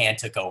Shanahan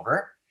took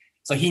over.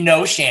 So he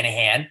knows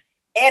Shanahan.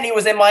 And he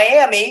was in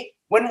Miami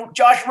when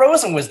Josh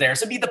Rosen was there.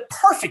 So he'd be the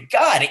perfect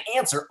guy to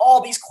answer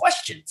all these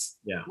questions.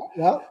 Yeah.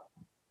 Well,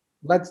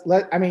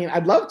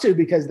 I'd love to,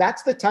 because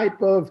that's the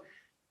type of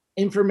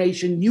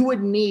information you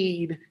would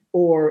need,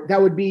 or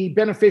that would be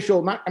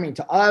beneficial,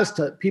 to us,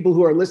 to people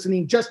who are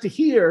listening, just to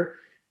hear.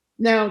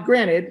 Now,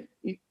 granted,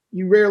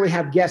 you rarely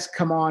have guests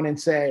come on and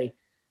say,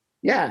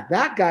 yeah,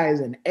 that guy is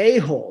an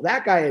a-hole.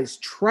 That guy is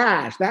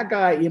trash. That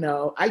guy,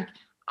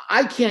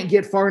 I can't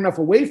get far enough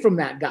away from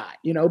that guy,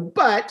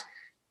 but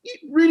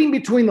reading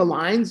between the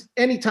lines,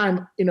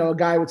 anytime, a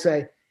guy would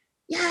say,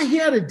 yeah, he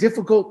had a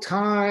difficult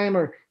time,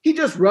 or he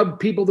just rubbed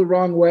people the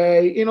wrong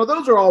way.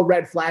 Those are all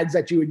red flags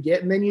that you would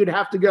get. And then you'd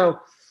have to go,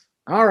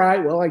 all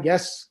right, well, I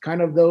guess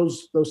kind of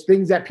those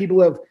things that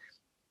people have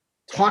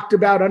talked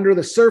about under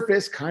the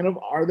surface kind of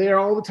are there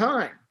all the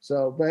time.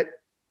 So, but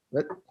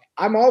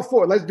I'm all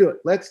for it. Let's do it.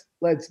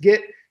 Let's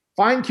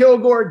find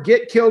Kilgore,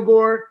 get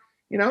Kilgore.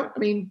 You know, I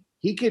mean,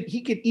 he could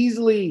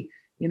easily,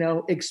 you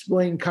know,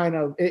 explain kind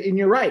of, and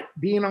you're right,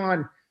 being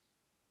on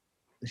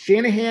the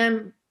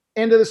Shanahan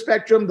end of the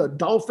spectrum, the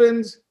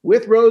Dolphins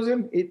with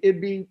Rosen, it'd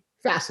be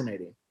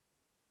fascinating.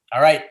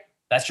 All right.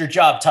 That's your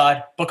job,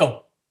 Todd. Book him.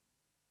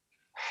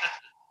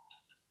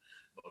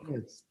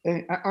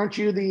 Aren't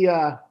you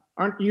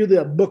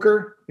the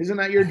booker? Isn't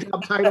that your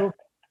job title?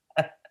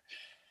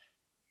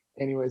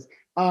 Anyways,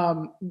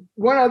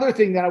 one other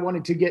thing that I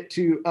wanted to get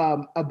to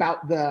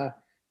about the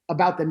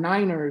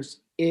Niners,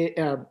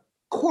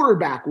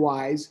 quarterback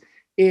wise,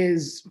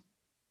 is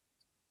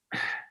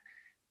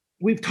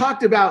we've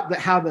talked about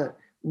how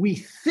we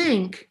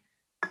think,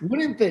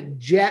 wouldn't the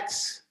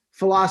Jets'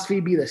 philosophy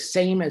be the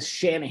same as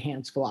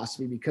Shanahan's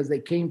philosophy because they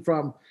came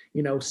from,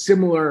 you know,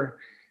 similar,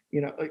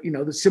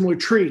 the similar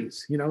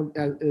trees, you know,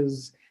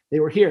 as they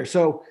were here.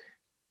 So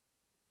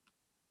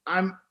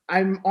I'm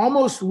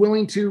almost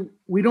willing to,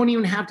 we don't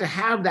even have to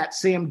have that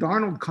Sam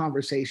Darnold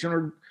conversation,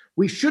 or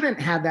we shouldn't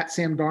have that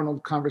Sam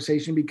Darnold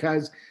conversation,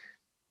 because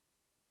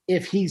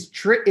if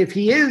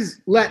he is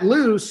let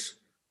loose,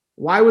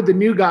 why would the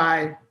new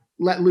guy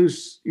let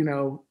loose, you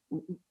know,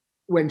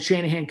 when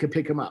Shanahan could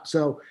pick him up?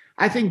 So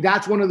I think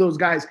that's one of those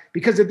guys,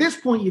 because at this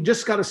point you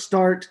just got to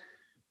start,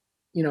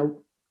 you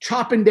know,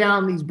 chopping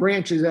down these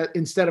branches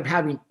instead of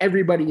having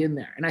everybody in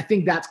there. And I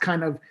think that's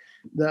kind of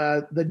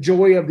the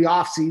joy of the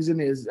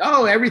offseason is,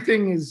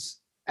 everything is,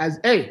 as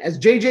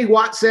JJ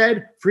Watt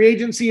said, free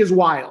agency is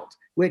wild,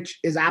 which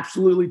is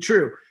absolutely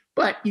true,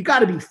 but you got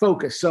to be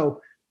focused.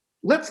 So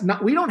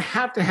we don't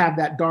have to have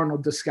that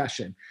Darnold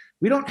discussion.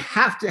 We don't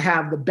have to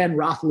have the Ben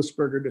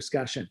Roethlisberger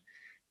discussion.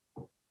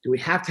 Do we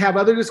have to have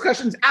other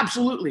discussions?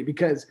 Absolutely,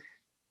 because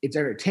it's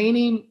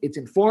entertaining, it's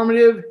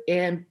informative,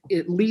 and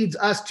it leads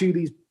us to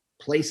these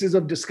places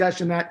of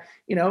discussion that,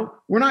 you know,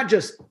 we're not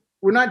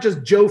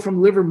just Joe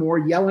from Livermore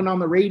yelling on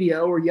the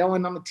radio or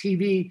yelling on the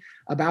TV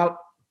about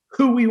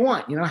who we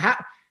want. You know,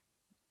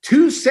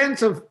 2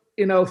 cents of,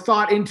 you know,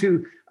 thought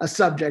into a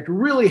subject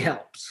really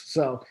helps.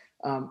 So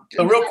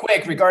real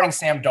quick regarding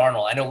Sam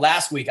Darnold, I know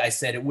last week I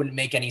said it wouldn't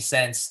make any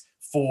sense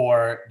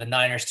for the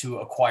Niners to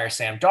acquire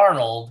Sam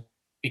Darnold,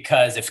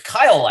 because if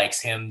Kyle likes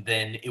him,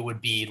 then it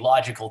would be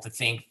logical to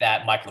think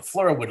that Mike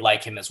LaFleur would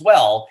like him as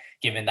well,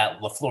 given that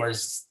LaFleur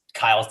is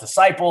Kyle's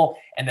disciple,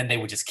 and then they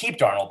would just keep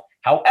Darnold.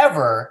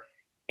 However,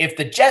 if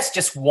the Jets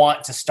just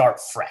want to start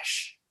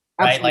fresh,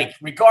 right? Absolutely. Like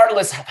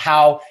regardless of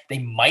how they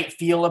might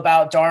feel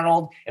about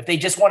Darnold, if they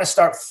just want to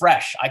start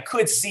fresh, I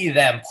could see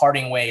them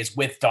parting ways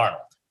with Darnold.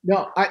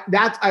 No,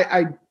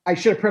 I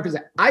should have prefaced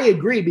that. I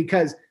agree,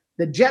 because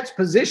the Jets'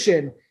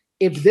 position,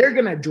 if they're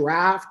going to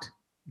draft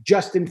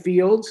Justin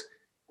Fields,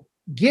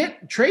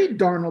 trade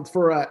Darnold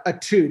for a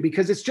 2,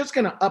 because it's just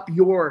going to up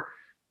your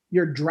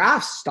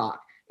draft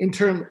stock in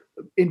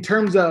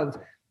terms of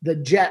the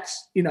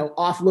Jets, you know,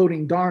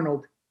 offloading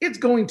Darnold. It's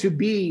going to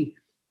be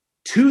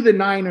to the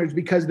Niners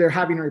because they're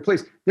having to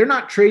replace. They're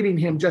not trading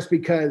him just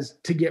because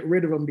to get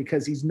rid of him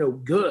because he's no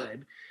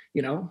good,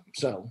 you know.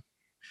 So,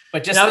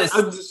 but I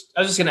was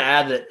just going to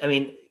add that, I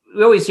mean,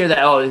 we always hear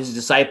that, he's a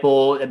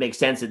disciple. It makes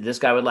sense that this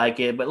guy would like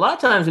it. But a lot of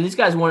times when these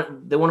guys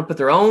want to put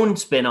their own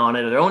spin on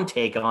it or their own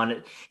take on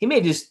it, he may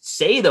just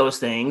say those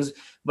things,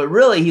 but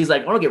really he's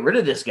like, I want to get rid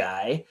of this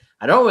guy.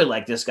 I don't really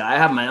like this guy. I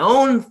have my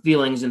own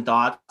feelings and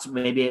thoughts.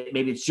 Maybe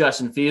it's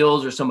Justin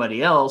Fields or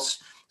somebody else.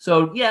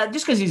 So yeah,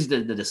 just because he's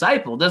the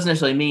disciple doesn't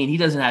necessarily mean he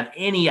doesn't have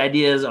any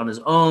ideas on his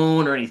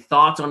own or any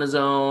thoughts on his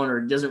own,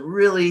 or doesn't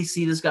really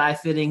see this guy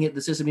fitting the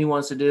system he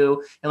wants to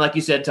do. And like you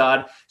said,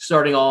 Todd,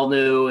 starting all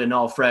new and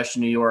all fresh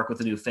in New York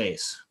with a new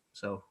face.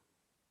 So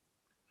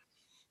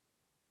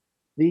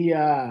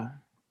the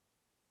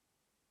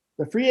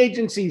free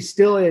agency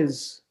still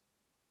is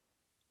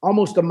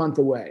almost a month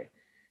away.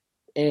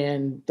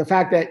 And the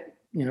fact that,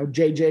 you know,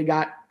 JJ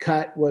got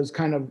cut was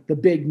kind of the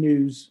big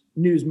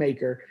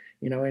newsmaker.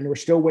 You know, and we're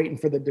still waiting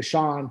for the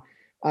Deshaun,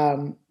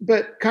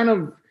 but kind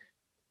of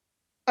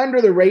under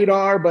the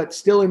radar, but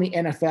still in the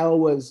NFL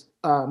was,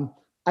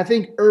 I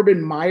think Urban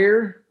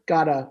Meyer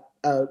got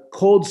a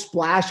cold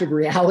splash of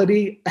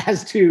reality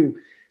as to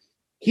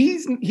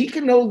he's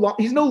no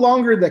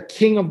longer the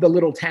king of the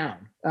little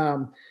town.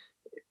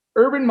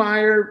 Urban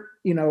Meyer,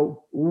 you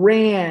know,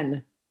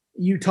 ran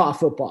Utah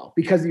football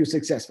because he was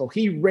successful.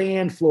 He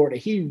ran Florida.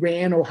 He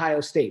ran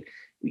Ohio State.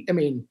 I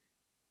mean,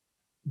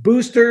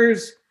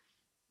 boosters,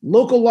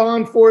 local law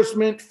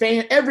enforcement,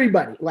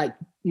 everybody, like,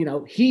 you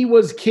know, he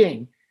was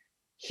king.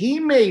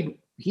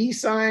 He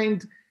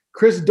signed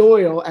Chris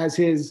Doyle as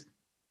his,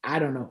 I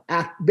don't know,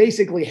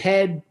 basically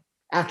head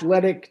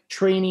athletic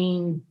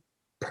training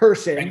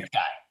person,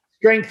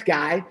 strength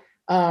guy,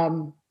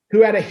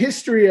 who had a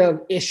history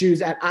of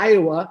issues at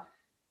Iowa.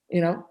 You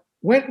know,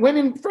 went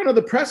in front of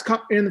the press,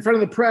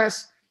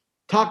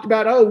 talked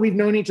about, we've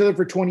known each other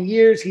for 20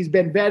 years. He's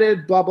been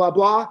vetted, blah, blah,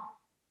 blah.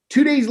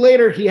 2 days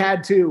later, he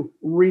had to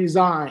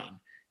resign.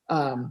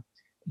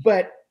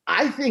 But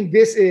I think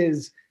this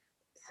is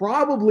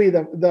probably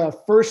the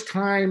first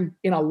time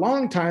in a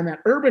long time that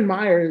Urban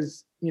Meyer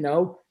has, you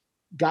know,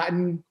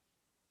 gotten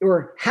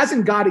or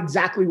hasn't got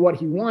exactly what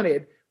he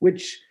wanted,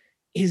 which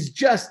is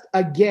just,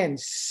 again,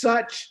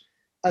 such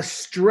a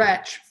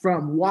stretch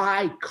from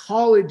why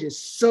college is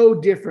so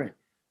different.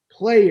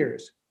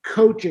 Players,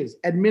 coaches,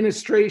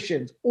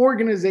 administrations,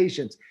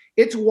 organizations.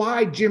 It's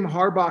why Jim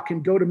Harbaugh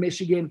can go to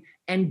Michigan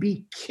and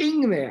be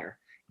king there.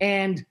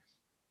 And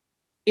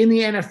in the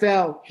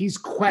NFL, he's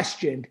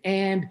questioned,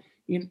 and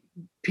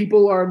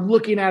people are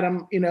looking at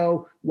him,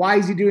 why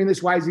is he doing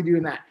this? Why is he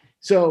doing that?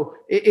 So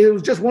it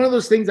was just one of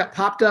those things that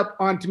popped up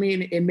onto me,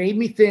 and it made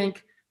me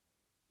think,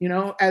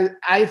 as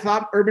I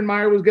thought Urban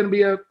Meyer was going to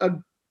be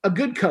a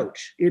good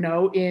coach,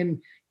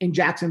 in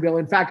Jacksonville.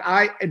 In fact,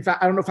 I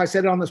don't know if I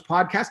said it on this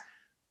podcast.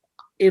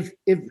 If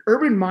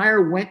Urban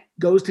Meyer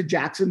goes to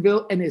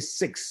Jacksonville and is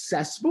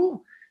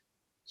successful,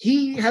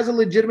 he has a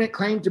legitimate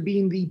claim to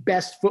being the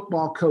best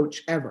football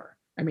coach ever.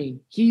 I mean,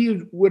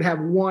 he would have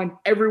won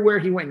everywhere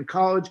he went in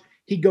college.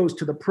 He goes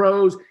to the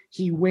pros,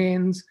 he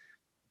wins.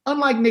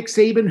 Unlike Nick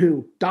Saban,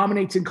 who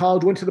dominates in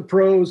college, went to the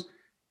pros,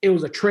 it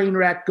was a train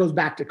wreck, goes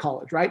back to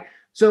college, right?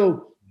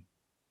 So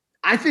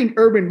I think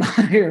Urban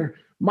Meyer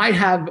might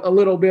have a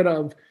little bit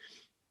of,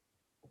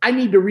 I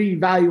need to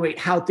reevaluate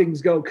how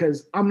things go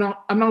because I'm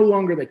no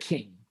longer the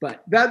king.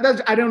 But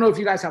that's, I don't know if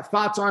you guys have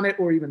thoughts on it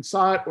or even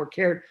saw it or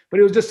cared, but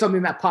it was just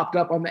something that popped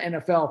up on the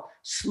NFL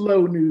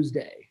slow news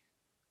day.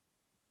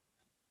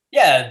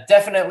 Yeah,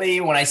 definitely.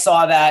 When I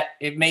saw that,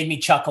 it made me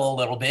chuckle a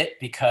little bit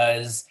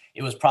because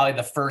it was probably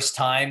the first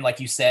time, like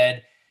you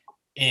said,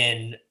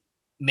 in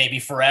maybe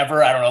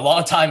forever, I don't know, a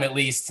long time at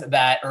least,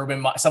 that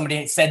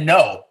somebody said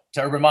no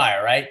to Urban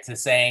Meyer, right? To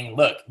saying,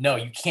 look, no,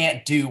 you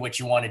can't do what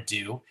you want to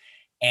do.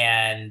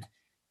 And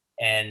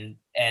it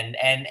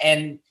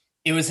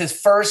was his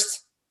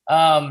first,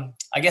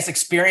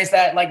 experience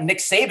that like Nick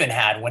Saban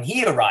had when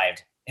he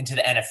arrived into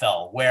the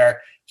NFL,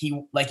 where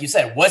he, like you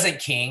said, wasn't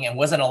king and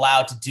wasn't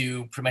allowed to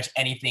do pretty much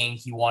anything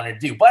he wanted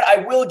to do. But I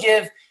will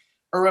give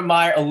Urban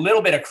Meyer a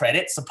little bit of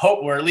credit,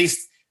 or at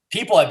least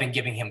people have been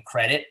giving him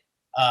credit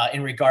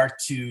in regard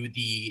to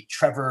the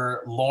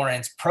Trevor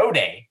Lawrence Pro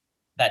Day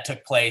that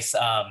took place,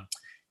 a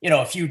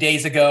few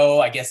days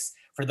ago. I guess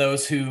for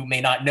those who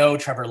may not know,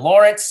 Trevor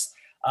Lawrence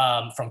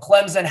from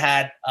Clemson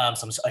had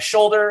a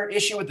shoulder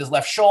issue with his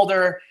left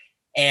shoulder,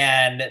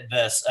 and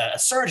the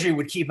surgery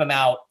would keep him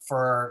out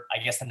for,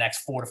 I guess, the next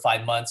 4 to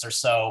 5 months or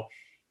so.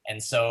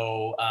 And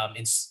so,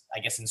 in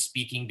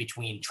speaking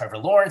between Trevor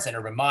Lawrence and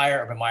Urban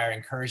Meyer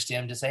encouraged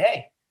him to say,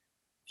 hey,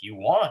 if you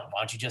want, why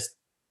don't you just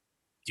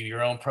do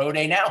your own pro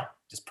day now?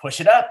 Just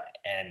push it up.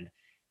 And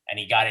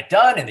he got it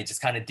done, and they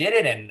just kind of did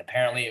it. And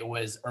apparently it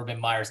was Urban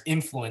Meyer's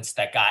influence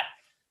that got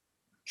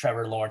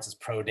Trevor Lawrence's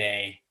pro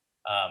day.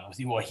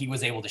 He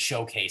was able to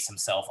showcase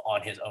himself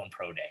on his own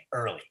pro day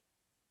early.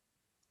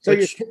 So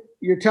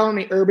you're telling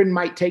me Urban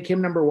might take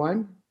him number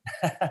one?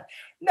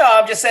 No,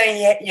 I'm just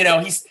saying,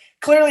 he's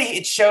clearly,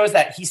 it shows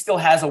that he still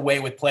has a way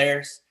with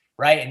players,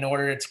 right? In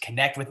order to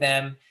connect with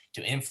them,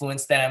 to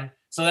influence them.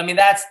 So, I mean,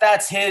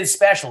 that's his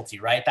specialty,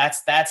 right?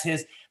 That's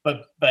his,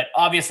 but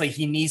obviously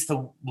he needs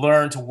to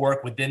learn to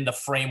work within the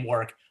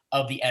framework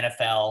of the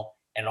NFL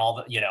and all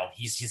the,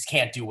 he just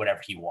can't do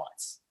whatever he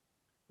wants.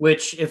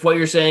 Which, if what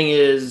you're saying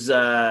is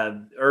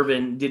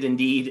Urban did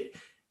indeed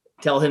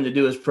tell him to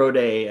do his pro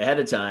day ahead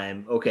of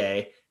time,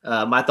 okay.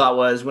 My thought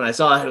was, when I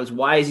saw it,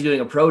 why is he doing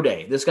a pro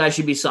day? This guy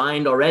should be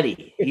signed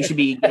already. He should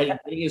be getting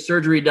his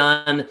surgery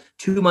done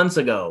 2 months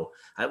ago.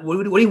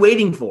 What are you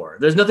waiting for?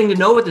 There's nothing to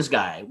know with this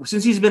guy.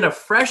 Since he's been a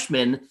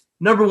freshman,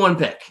 number one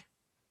pick.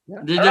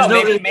 Yeah.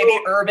 Maybe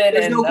Urban.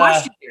 There's no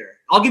question here.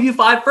 I'll give you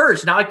 5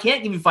 first. Now I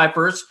can't give you 5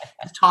 first.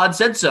 Todd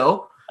said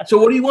so. So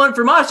what do you want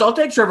from us? I'll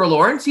take Trevor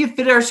Lawrence. He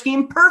fit our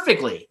scheme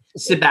perfectly.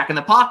 Sit back in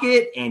the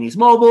pocket, and he's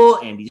mobile,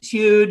 and he's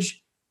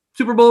huge.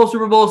 Super Bowl. What do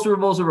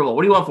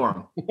you want for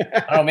him?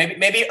 I don't know.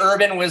 Maybe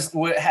Urban was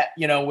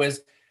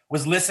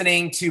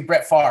listening to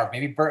Brett Favre.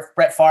 Maybe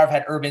Brett Favre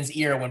had Urban's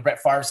ear when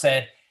Brett Favre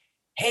said,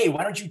 "Hey,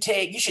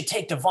 you should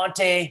take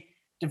Devontae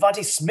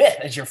Smith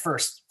as your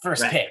first right.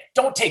 pick.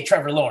 Don't take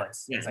Trevor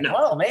Lawrence." Yeah, he's like,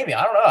 well, maybe,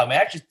 I don't know. I mean,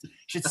 I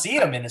should see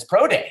him in his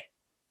pro day.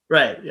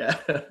 Right. Yeah.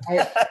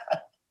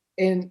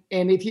 And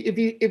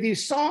if you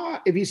saw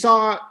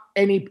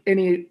any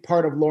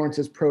part of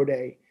Lawrence's pro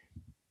day,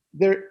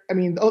 there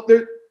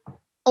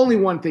only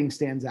one thing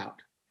stands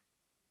out.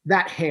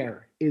 That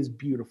hair is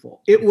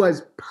beautiful. It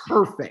was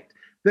perfect.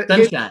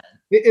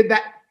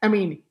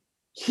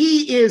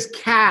 He is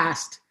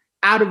cast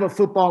out of a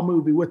football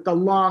movie with the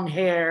long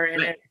hair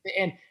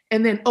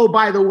and then, oh,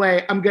 by the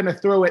way, I'm going to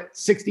throw it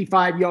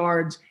 65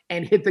 yards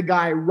and hit the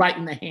guy right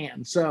in the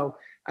hand. So,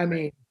 I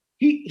mean,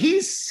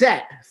 he's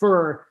set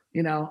for,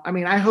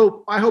 I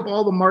hope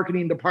all the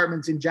marketing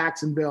departments in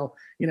Jacksonville,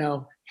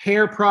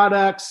 hair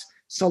products,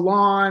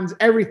 salons,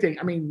 everything.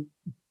 I mean,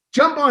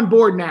 jump on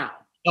board now.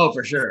 Oh,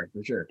 for sure.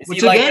 Is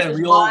he like the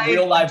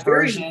real life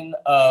version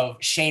of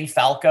Shane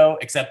Falco,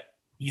 except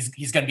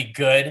he's going to be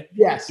good?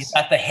 Yes. He's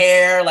got the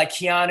hair like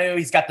Keanu.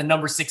 He's got the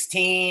number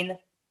 16.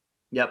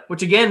 Yep.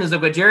 Which again is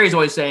like what Jerry's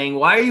always saying.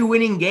 Why are you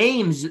winning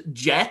games,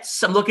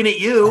 Jets? I'm looking at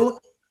you.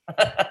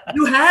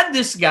 You had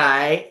this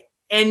guy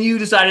and you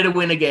decided to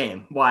win a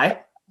game.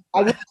 Why?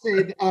 I would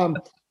say,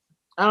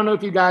 I don't know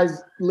if you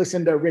guys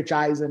listen to Rich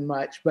Eisen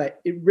much,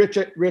 but Rich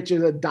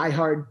is a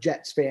diehard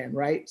Jets fan,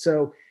 right?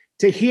 So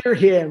to hear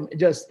him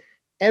just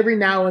every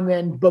now and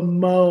then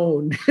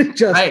bemoan,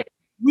 just Right.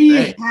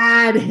 we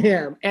had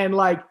him and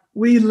like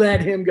we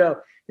let him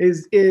go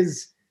is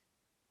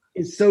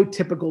so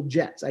typical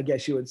Jets, I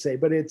guess you would say.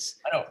 But it's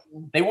I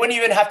don't. They wouldn't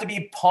even have to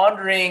be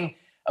pondering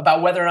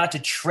about whether or not to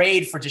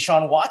trade for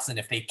Deshaun Watson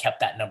if they kept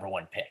that number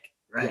 1 pick.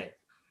 Right.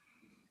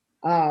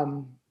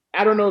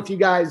 I don't know if you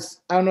guys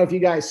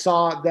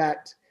saw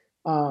that,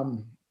 a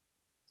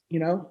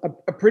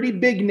pretty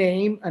big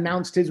name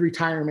announced his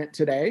retirement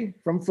today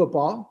from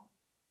football.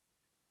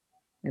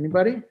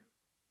 Anybody?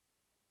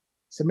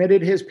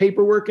 Submitted his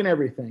paperwork and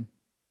everything.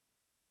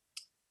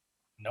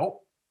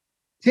 Nope.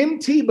 Tim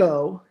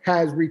Tebow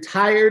has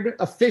retired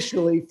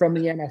officially from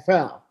the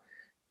NFL.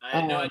 I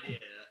had no idea.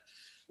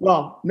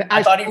 Well,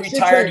 I thought he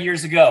retired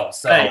years ago,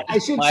 so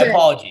my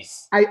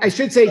apologies. I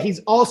should say he's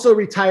also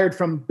retired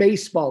from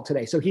baseball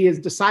today. So he has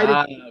decided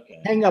to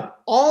hang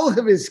up all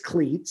of his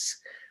cleats,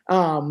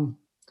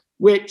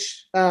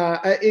 which,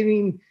 I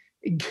mean,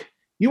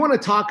 you want to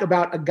talk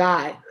about a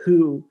guy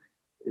who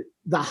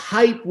the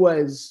hype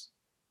was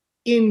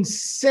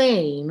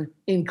insane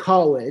in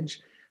college.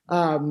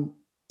 Tim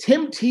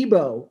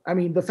Tebow, I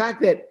mean, the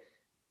fact that,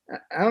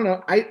 I don't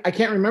know, I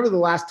can't remember the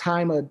last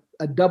time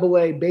a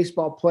double-A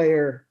baseball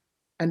player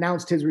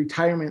announced his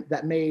retirement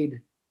that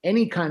made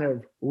any kind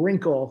of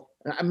wrinkle.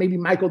 Maybe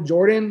Michael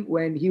Jordan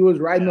when he was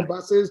riding the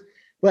buses,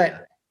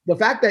 but the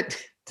fact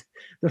that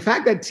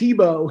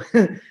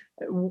Tebow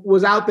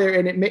was out there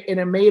and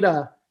it made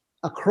a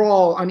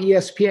crawl on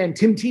ESPN.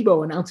 Tim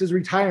Tebow announced his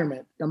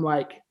retirement. I'm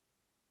like,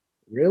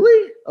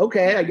 really?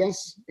 Okay, I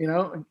guess,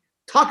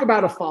 talk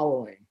about a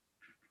following.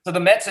 So the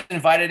Mets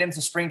invited him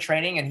to spring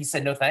training and he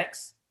said no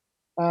thanks.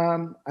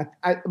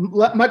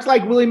 Much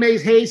like Willie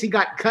Mays Hayes, he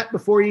got cut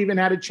before he even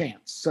had a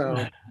chance.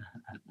 So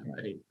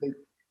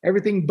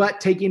everything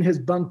but taking his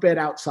bunk bed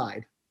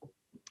outside.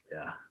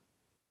 Yeah.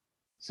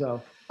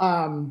 So,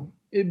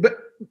 but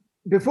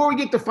before we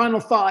get to final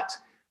thoughts,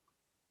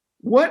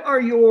 what are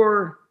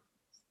your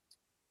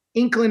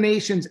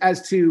inclinations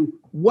as to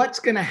what's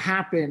going to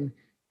happen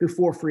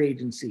before free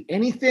agency?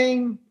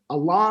 Anything, a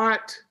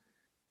lot,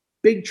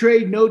 big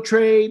trade, no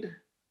trade,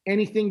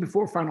 anything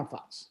before final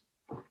thoughts?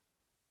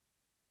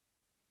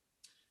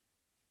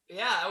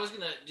 Yeah, I was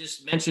going to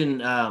just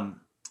mention,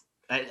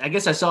 I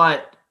guess I saw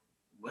it,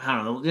 I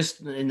don't know,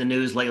 just in the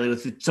news lately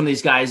with some of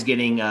these guys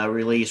getting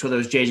released, whether it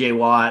was J.J.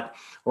 Watt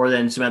or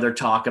then some other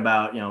talk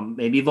about,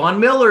 maybe Von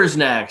Miller's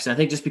next. And I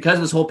think just because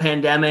of this whole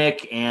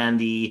pandemic and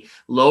the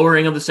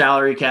lowering of the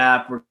salary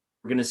cap, we're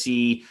going to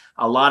see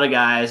a lot of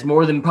guys,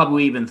 more than probably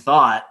we even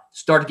thought,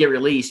 start to get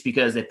released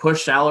because they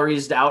push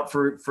salaries out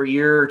for a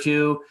year or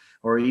two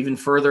or even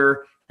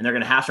further, and they're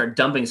going to have to start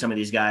dumping some of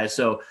these guys.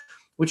 So,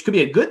 which could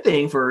be a good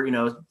thing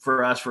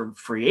for us, for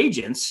free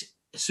agents,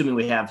 assuming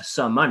we have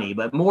some money,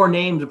 but more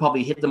names will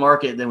probably hit the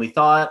market than we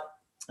thought,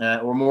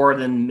 or more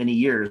than many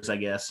years, I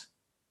guess.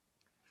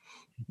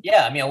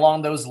 Yeah, I mean,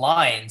 along those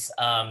lines,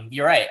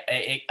 you're right.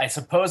 I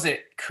suppose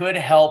it could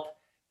help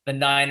the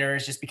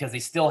Niners just because they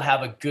still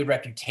have a good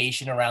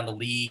reputation around the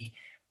league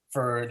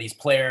for these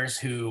players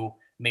who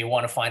may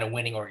want to find a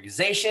winning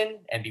organization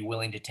and be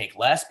willing to take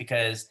less,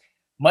 because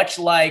much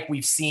like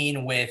we've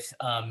seen with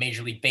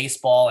Major League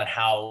Baseball and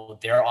how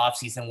their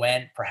offseason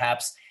went,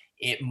 perhaps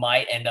it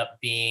might end up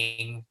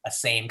being a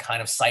same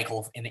kind of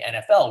cycle in the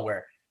NFL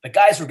where the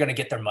guys who are going to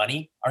get their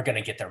money are going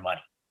to get their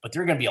money. But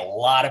there are going to be a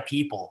lot of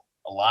people,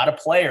 a lot of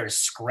players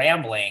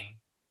scrambling,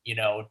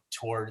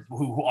 toward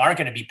who aren't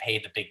going to be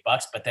paid the big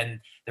bucks, but then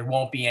there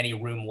won't be any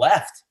room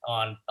left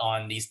on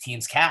these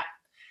teams' cap.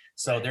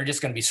 So they're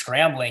just going to be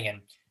scrambling, and,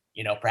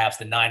 perhaps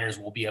the Niners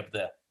will be able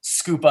to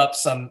scoop up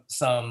some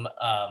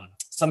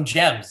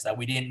gems that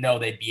we didn't know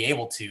they'd be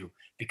able to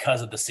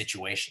because of the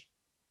situation.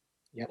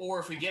 Yep. Or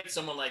if we get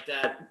someone like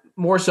that,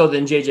 more so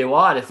than J.J.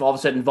 Watt, if all of a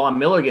sudden Von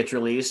Miller gets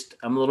released,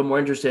 I'm a little more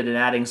interested in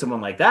adding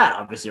someone like that,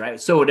 obviously, right?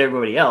 So would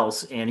everybody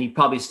else, and he'd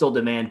probably still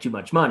demand too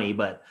much money,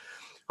 but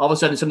all of a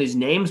sudden some of these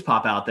names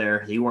pop out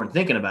there that you weren't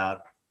thinking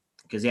about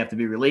because they have to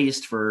be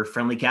released for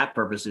friendly cap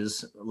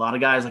purposes. A lot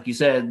of guys, like you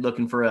said,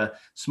 looking for a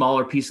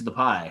smaller piece of the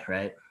pie,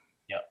 right?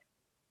 Yep.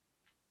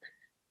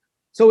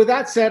 So with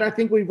that said, I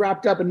think we've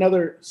wrapped up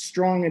another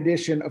strong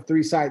edition of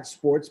Three Side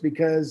Sports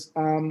because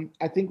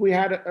I think we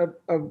had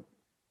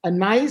a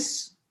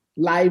nice,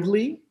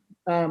 lively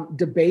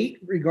debate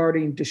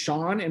regarding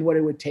Deshaun and what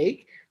it would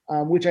take,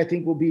 which I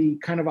think will be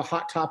kind of a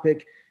hot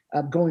topic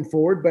going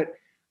forward. But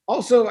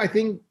also, I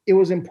think it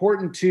was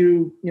important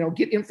to,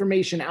 get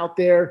information out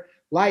there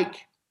like,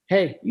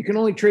 hey, you can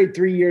only trade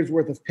 3 years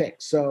worth of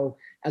picks. So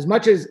as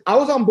much as I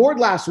was on board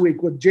last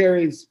week with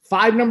Jerry's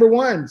 5 number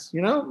ones,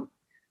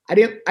 I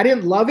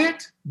didn't love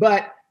it,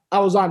 but I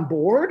was on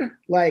board.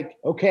 Like,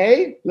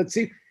 okay, let's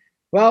see.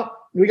 Well,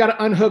 we got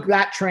to unhook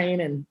that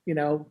train and,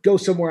 go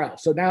somewhere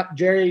else. So now,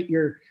 Jerry,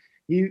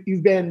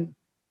 you've been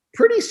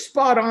pretty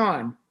spot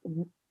on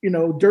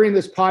during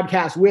this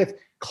podcast with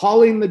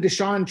calling the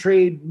Deshaun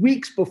trade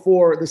weeks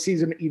before the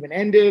season even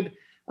ended,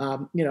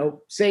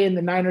 saying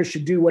the Niners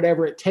should do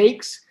whatever it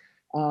takes.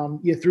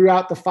 You threw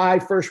out the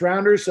 5 first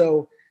rounders.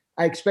 So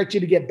I expect you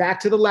to get back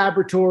to the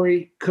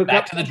laboratory,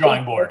 back to the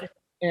drawing board.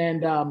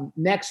 And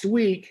next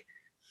week,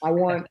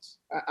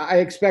 I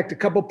expect a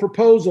couple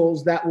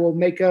proposals that will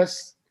make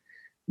us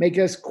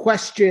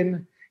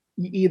question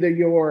either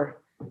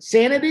your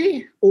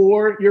sanity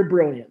or your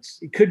brilliance.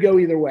 It could go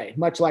either way,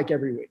 much like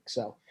every week.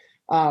 So,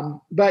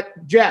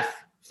 but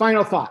Jeff,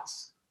 final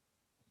thoughts.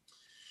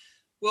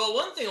 Well,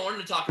 one thing I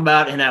wanted to talk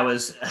about, and I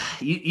was,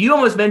 you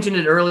almost mentioned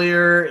it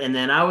earlier, and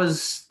then I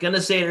was going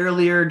to say it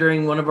earlier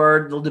during one of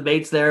our little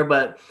debates there,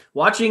 but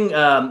watching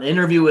an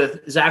interview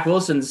with Zach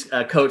Wilson's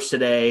coach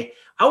today,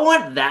 I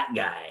want that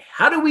guy.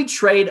 How do we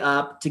trade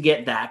up to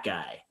get that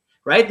guy?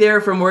 Right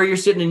there from where you're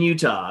sitting in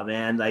Utah,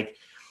 man. Like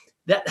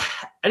that,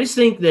 I just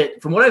think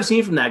that from what I've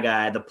seen from that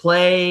guy, the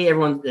play,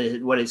 everyone,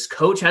 what his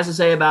coach has to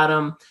say about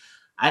him,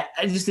 I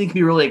just think it'd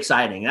be really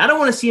exciting. And I don't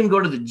want to see him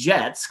go to the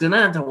Jets because then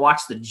I have to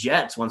watch the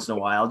Jets once in a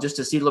while just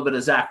to see a little bit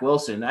of Zach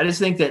Wilson. I just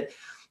think that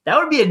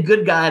would be a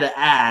good guy to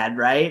add,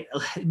 right?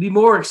 It'd be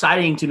more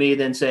exciting to me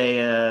than,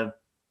 say,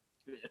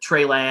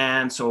 Trey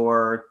Lance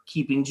or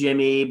keeping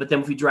Jimmy. But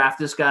then if we draft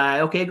this guy,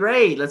 okay,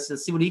 great. Let's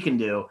see what he can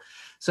do.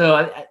 So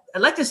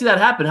I'd like to see that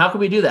happen. How can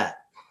we do that?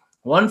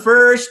 1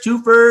 first,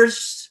 2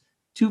 first,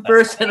 2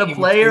 first and a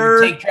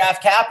player. Take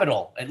draft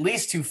capital, at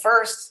least 2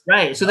 first.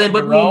 Right. So then,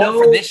 but we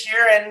know for this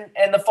year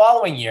and the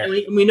following year.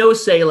 We know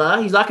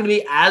Salah. He's not going to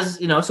be as,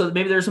 so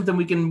maybe there's something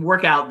we can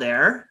work out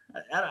there.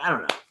 I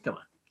don't know. Come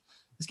on.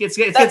 Let's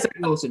get Zach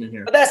Wilson in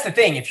here. But that's the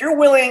thing. If you're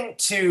willing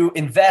to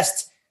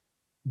invest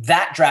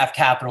that draft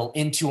capital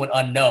into an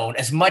unknown,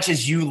 as much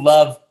as you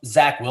love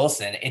Zach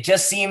Wilson, it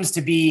just seems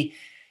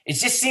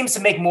to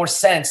make more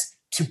sense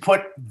to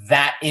put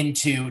that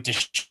into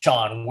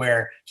Deshaun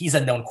where he's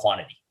a known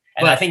quantity.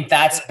 And I think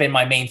that's been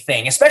my main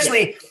thing,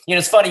 especially,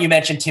 it's funny you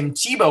mentioned Tim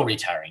Tebow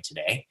retiring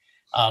today.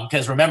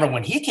 Because remember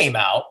when he came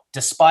out,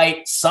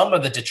 despite some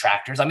of the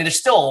detractors, I mean, there's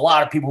still a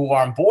lot of people who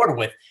are on board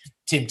with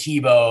Tim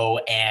Tebow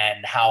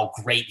and how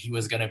great he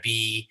was going to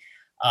be.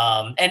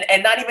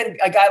 And not even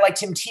a guy like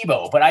Tim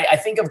Tebow, but I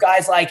think of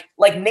guys like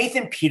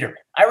Nathan Peterman.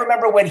 I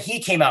remember when he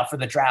came out for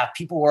the draft,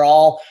 people were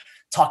all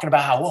talking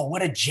about how, whoa,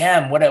 what a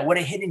gem, what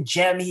a hidden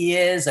gem he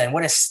is and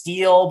what a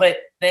steal. But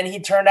then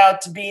he turned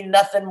out to be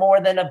nothing more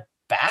than a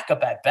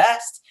backup at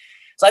best.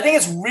 So I think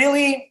it's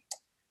really,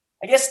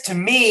 I guess to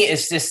me,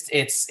 it's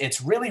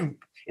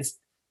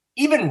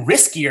even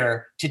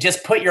riskier to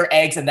just put your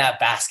eggs in that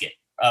basket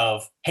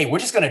of, hey, we're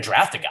just going to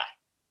draft a guy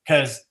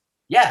because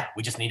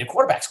we just need a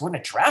quarterback. So we're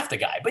going to draft a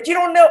guy, but you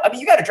don't know. I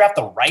mean, you got to draft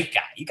the right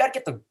guy. You got to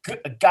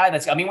get a guy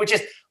that's, which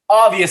is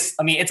obvious.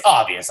 I mean, it's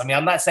obvious. I mean,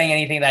 I'm not saying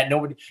anything that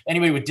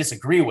anybody would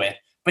disagree with,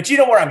 but you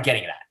know where I'm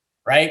getting at,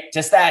 right?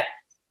 Just that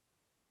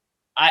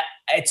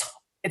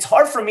it's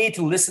hard for me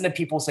to listen to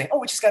people saying, oh,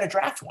 we just got to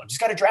draft one.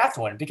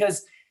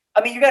 Because,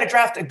 you got to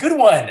draft a good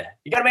one.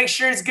 You got to make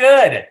sure it's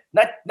good,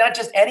 not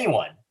just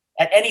anyone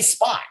at any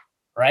spot,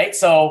 right?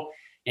 So,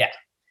 yeah.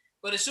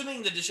 But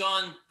assuming the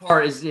Deshaun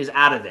part is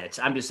out of it,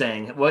 I'm just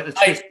saying,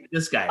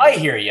 this guy. I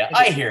hear you.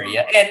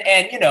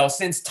 And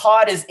since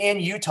Todd is in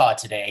Utah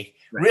today,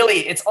 right,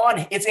 really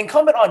it's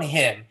incumbent on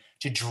him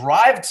to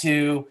drive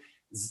to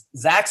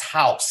Zach's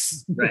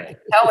house, right?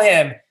 Tell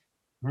him,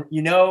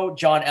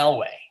 John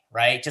Elway.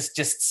 Right? Just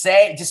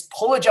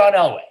pull a John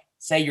Elway.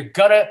 Say you're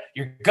gonna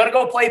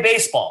go play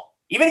baseball.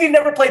 Even if you've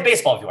never played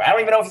baseball before. I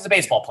don't even know if he's a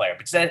baseball player,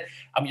 but said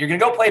you're gonna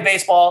go play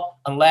baseball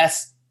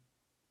unless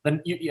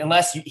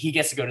he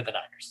gets to go to the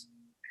Niners.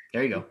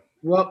 There you go.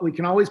 Well, we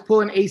can always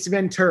pull an Ace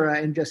Ventura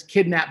and just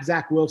kidnap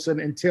Zach Wilson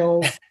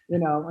until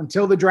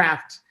the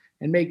draft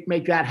and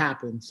make that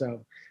happen.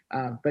 So,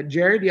 but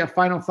Jared, do you have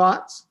final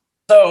thoughts?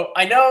 So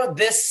I know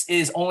this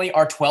is only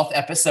our 12th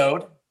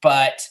episode,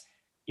 but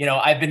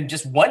I've been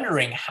just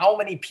wondering how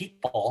many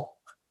people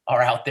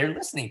are out there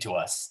listening to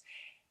us.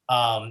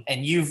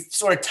 And you've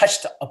sort of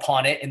touched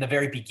upon it in the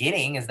very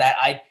beginning, is that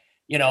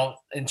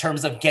in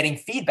terms of getting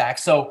feedback.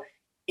 So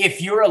if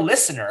you're a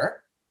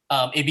listener,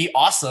 it'd be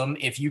awesome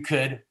if you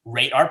could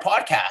rate our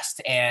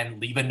podcast and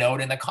leave a note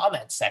in the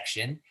comments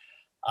section.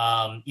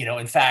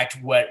 In fact,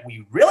 what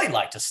we really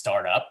like to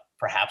start up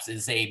perhaps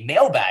is a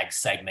mailbag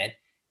segment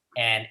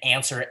and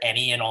answer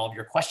any and all of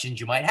your questions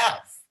you might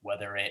have,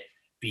 whether it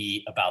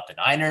be about the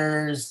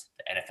Niners,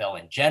 the NFL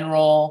in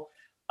general,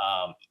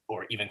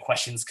 or even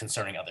questions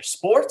concerning other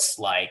sports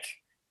like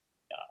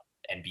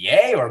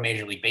NBA or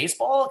Major League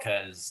Baseball,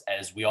 because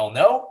as we all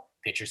know,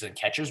 pitchers and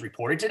catchers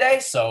reported today.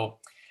 So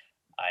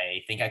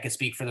I think I could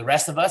speak for the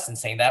rest of us in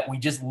saying that we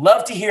just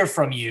love to hear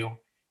from you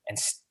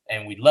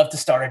and we'd love to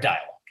start a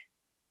dialogue.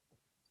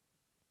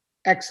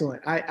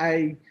 Excellent.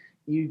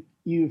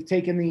 You've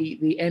taken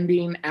the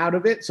ending out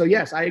of it. So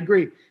yes, I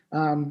agree.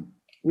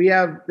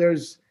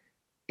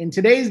 In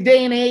today's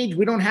day and age,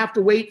 we don't have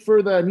to wait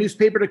for the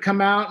newspaper to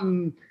come out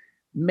and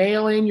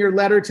mail in your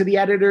letter to the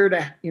editor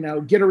to,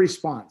 get a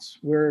response.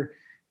 We're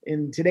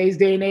in today's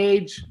day and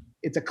age,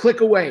 it's a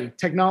click away.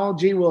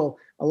 Technology will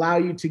allow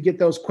you to get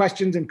those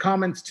questions and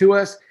comments to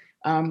us.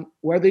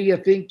 Whether you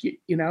think,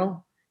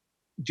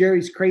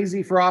 Jerry's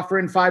crazy for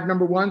offering 5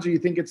 number ones, or you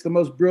think it's the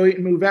most brilliant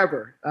move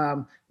ever,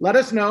 let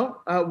us know.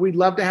 We'd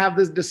love to have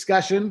this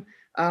discussion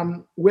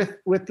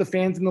with the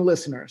fans and the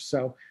listeners.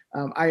 So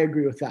I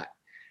agree with that.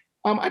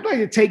 I'd like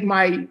to take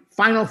my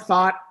final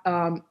thought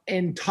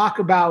and talk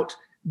about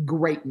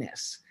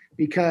greatness,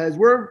 because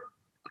we're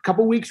a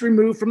couple weeks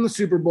removed from the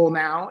Super Bowl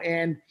now,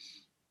 and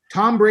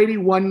Tom Brady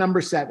won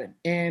number 7.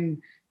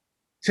 And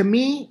to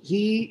me,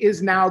 he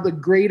is now the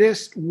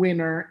greatest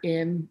winner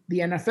in the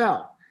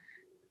NFL.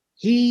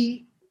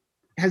 He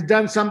has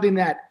done something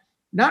that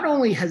not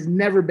only has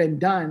never been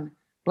done,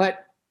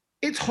 but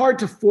it's hard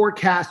to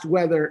forecast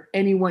whether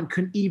anyone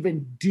can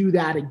even do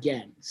that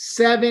again.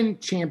 7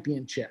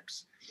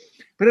 championships.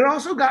 But it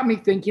also got me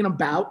thinking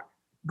about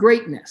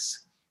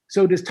greatness.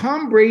 So does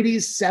Tom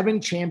Brady's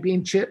 7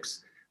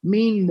 championships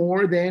mean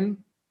more than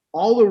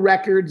all the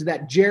records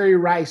that Jerry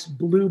Rice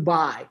blew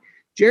by?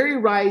 Jerry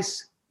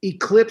Rice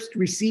eclipsed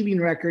receiving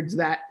records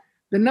that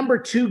the number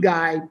 2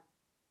 guy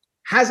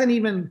hasn't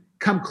even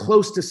come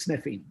close to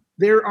sniffing.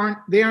 They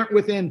aren't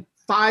within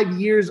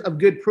 5 years of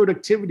good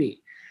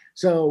productivity.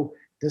 So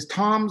does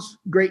Tom's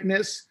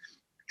greatness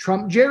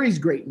trump Jerry's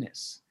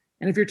greatness?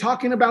 And if you're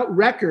talking about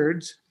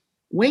records,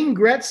 Wayne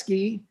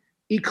Gretzky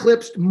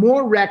eclipsed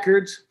more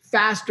records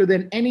faster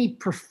than any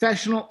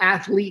professional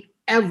athlete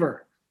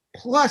ever.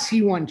 Plus,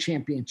 he won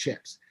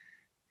championships.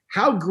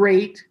 How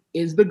great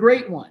is the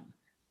great one?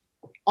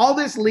 All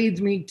this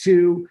leads me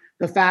to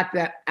the fact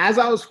that as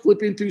I was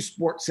flipping through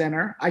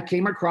SportsCenter, I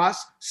came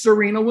across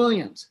Serena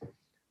Williams.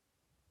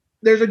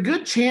 There's a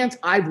good chance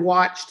I've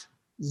watched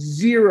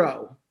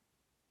 0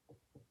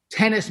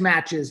 tennis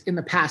matches in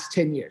the past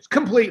 10 years,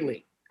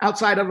 completely,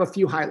 outside of a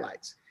few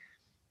highlights.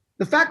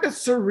 The fact that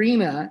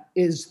Serena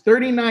is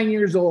 39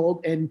 years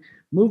old and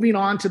moving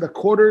on to the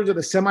quarters or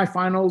the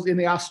semifinals in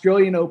the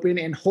Australian Open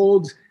and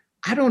holds,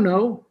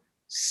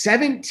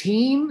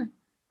 17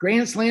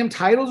 Grand Slam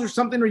titles or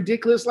something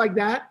ridiculous like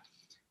that,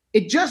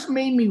 it just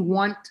made me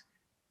want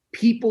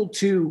people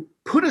to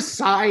put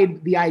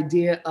aside the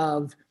idea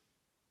of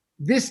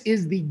this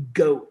is the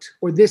GOAT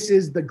or this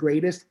is the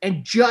greatest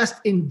and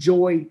just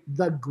enjoy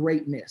the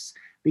greatness.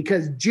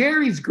 Because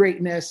Jerry's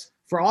greatness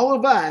for all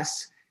of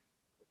us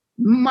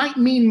might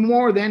mean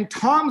more than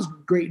Tom's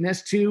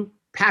greatness to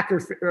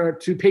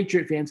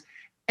Patriot fans.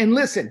 And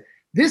listen,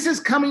 this is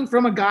coming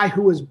from a guy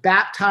who was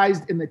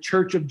baptized in the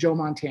Church of Joe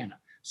Montana.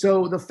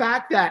 So the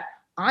fact that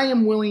I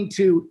am willing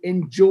to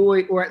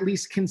enjoy, or at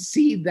least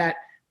concede that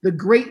the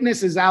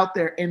greatness is out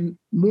there and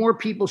more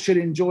people should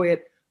enjoy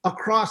it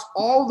across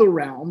all the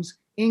realms,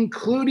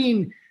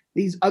 including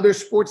these other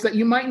sports that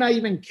you might not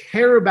even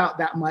care about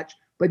that much,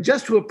 but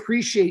just to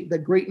appreciate the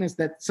greatness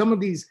that some of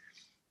these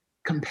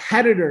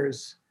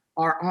competitors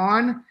are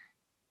on,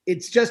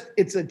 it's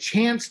a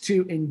chance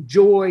to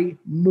enjoy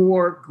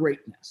more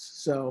greatness.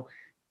 So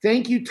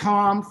thank you,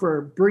 Tom,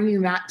 for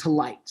bringing that to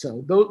light.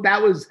 So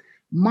that was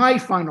my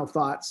final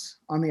thoughts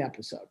on the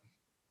episode.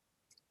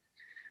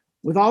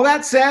 With all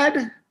that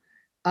said,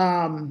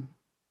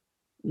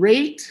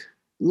 rate,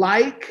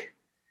 like,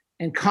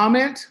 and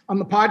comment on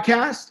the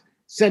podcast.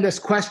 Send us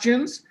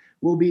questions.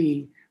 We'll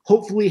be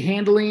hopefully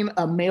handling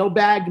a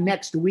mailbag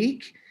next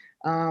week.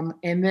 And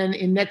then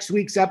in next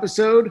week's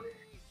episode,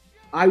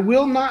 I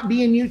will not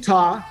be in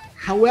Utah.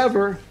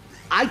 However,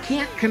 I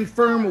can't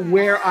confirm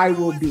where I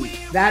will be.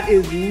 That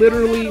is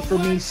literally for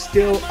me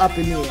still up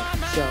in the air.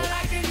 So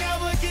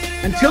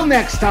until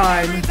next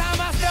time,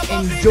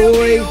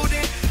 enjoy,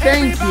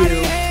 thank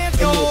you, and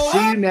we'll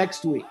see you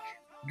next week.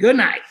 Good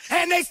night.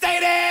 And they stay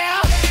there,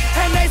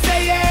 and they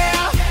say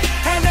yeah,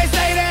 and they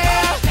stay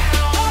there.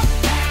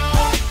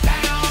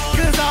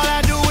 Cause all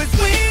I do is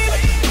win.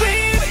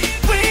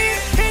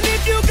 And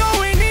if you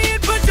going in,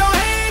 put your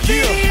hands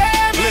in the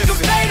air, make them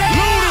stay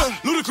there.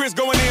 Ludacris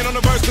going in on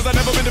the verse, cause I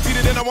never been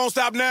defeated and I won't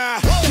stop now.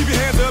 Keep your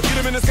hands up, get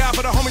them in the sky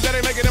for the homies that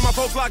ain't making it, my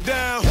folks locked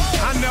down.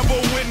 I never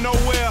went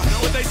nowhere,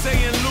 what they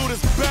saying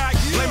Luda's back.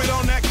 Blame it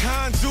on that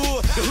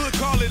contour, the hood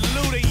call it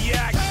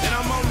Luda-yak. And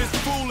I'm on this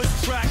foolish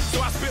track, so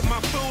I spit my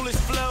foolish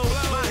flow.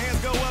 My hands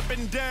go up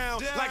and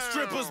down like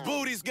strippers' booty.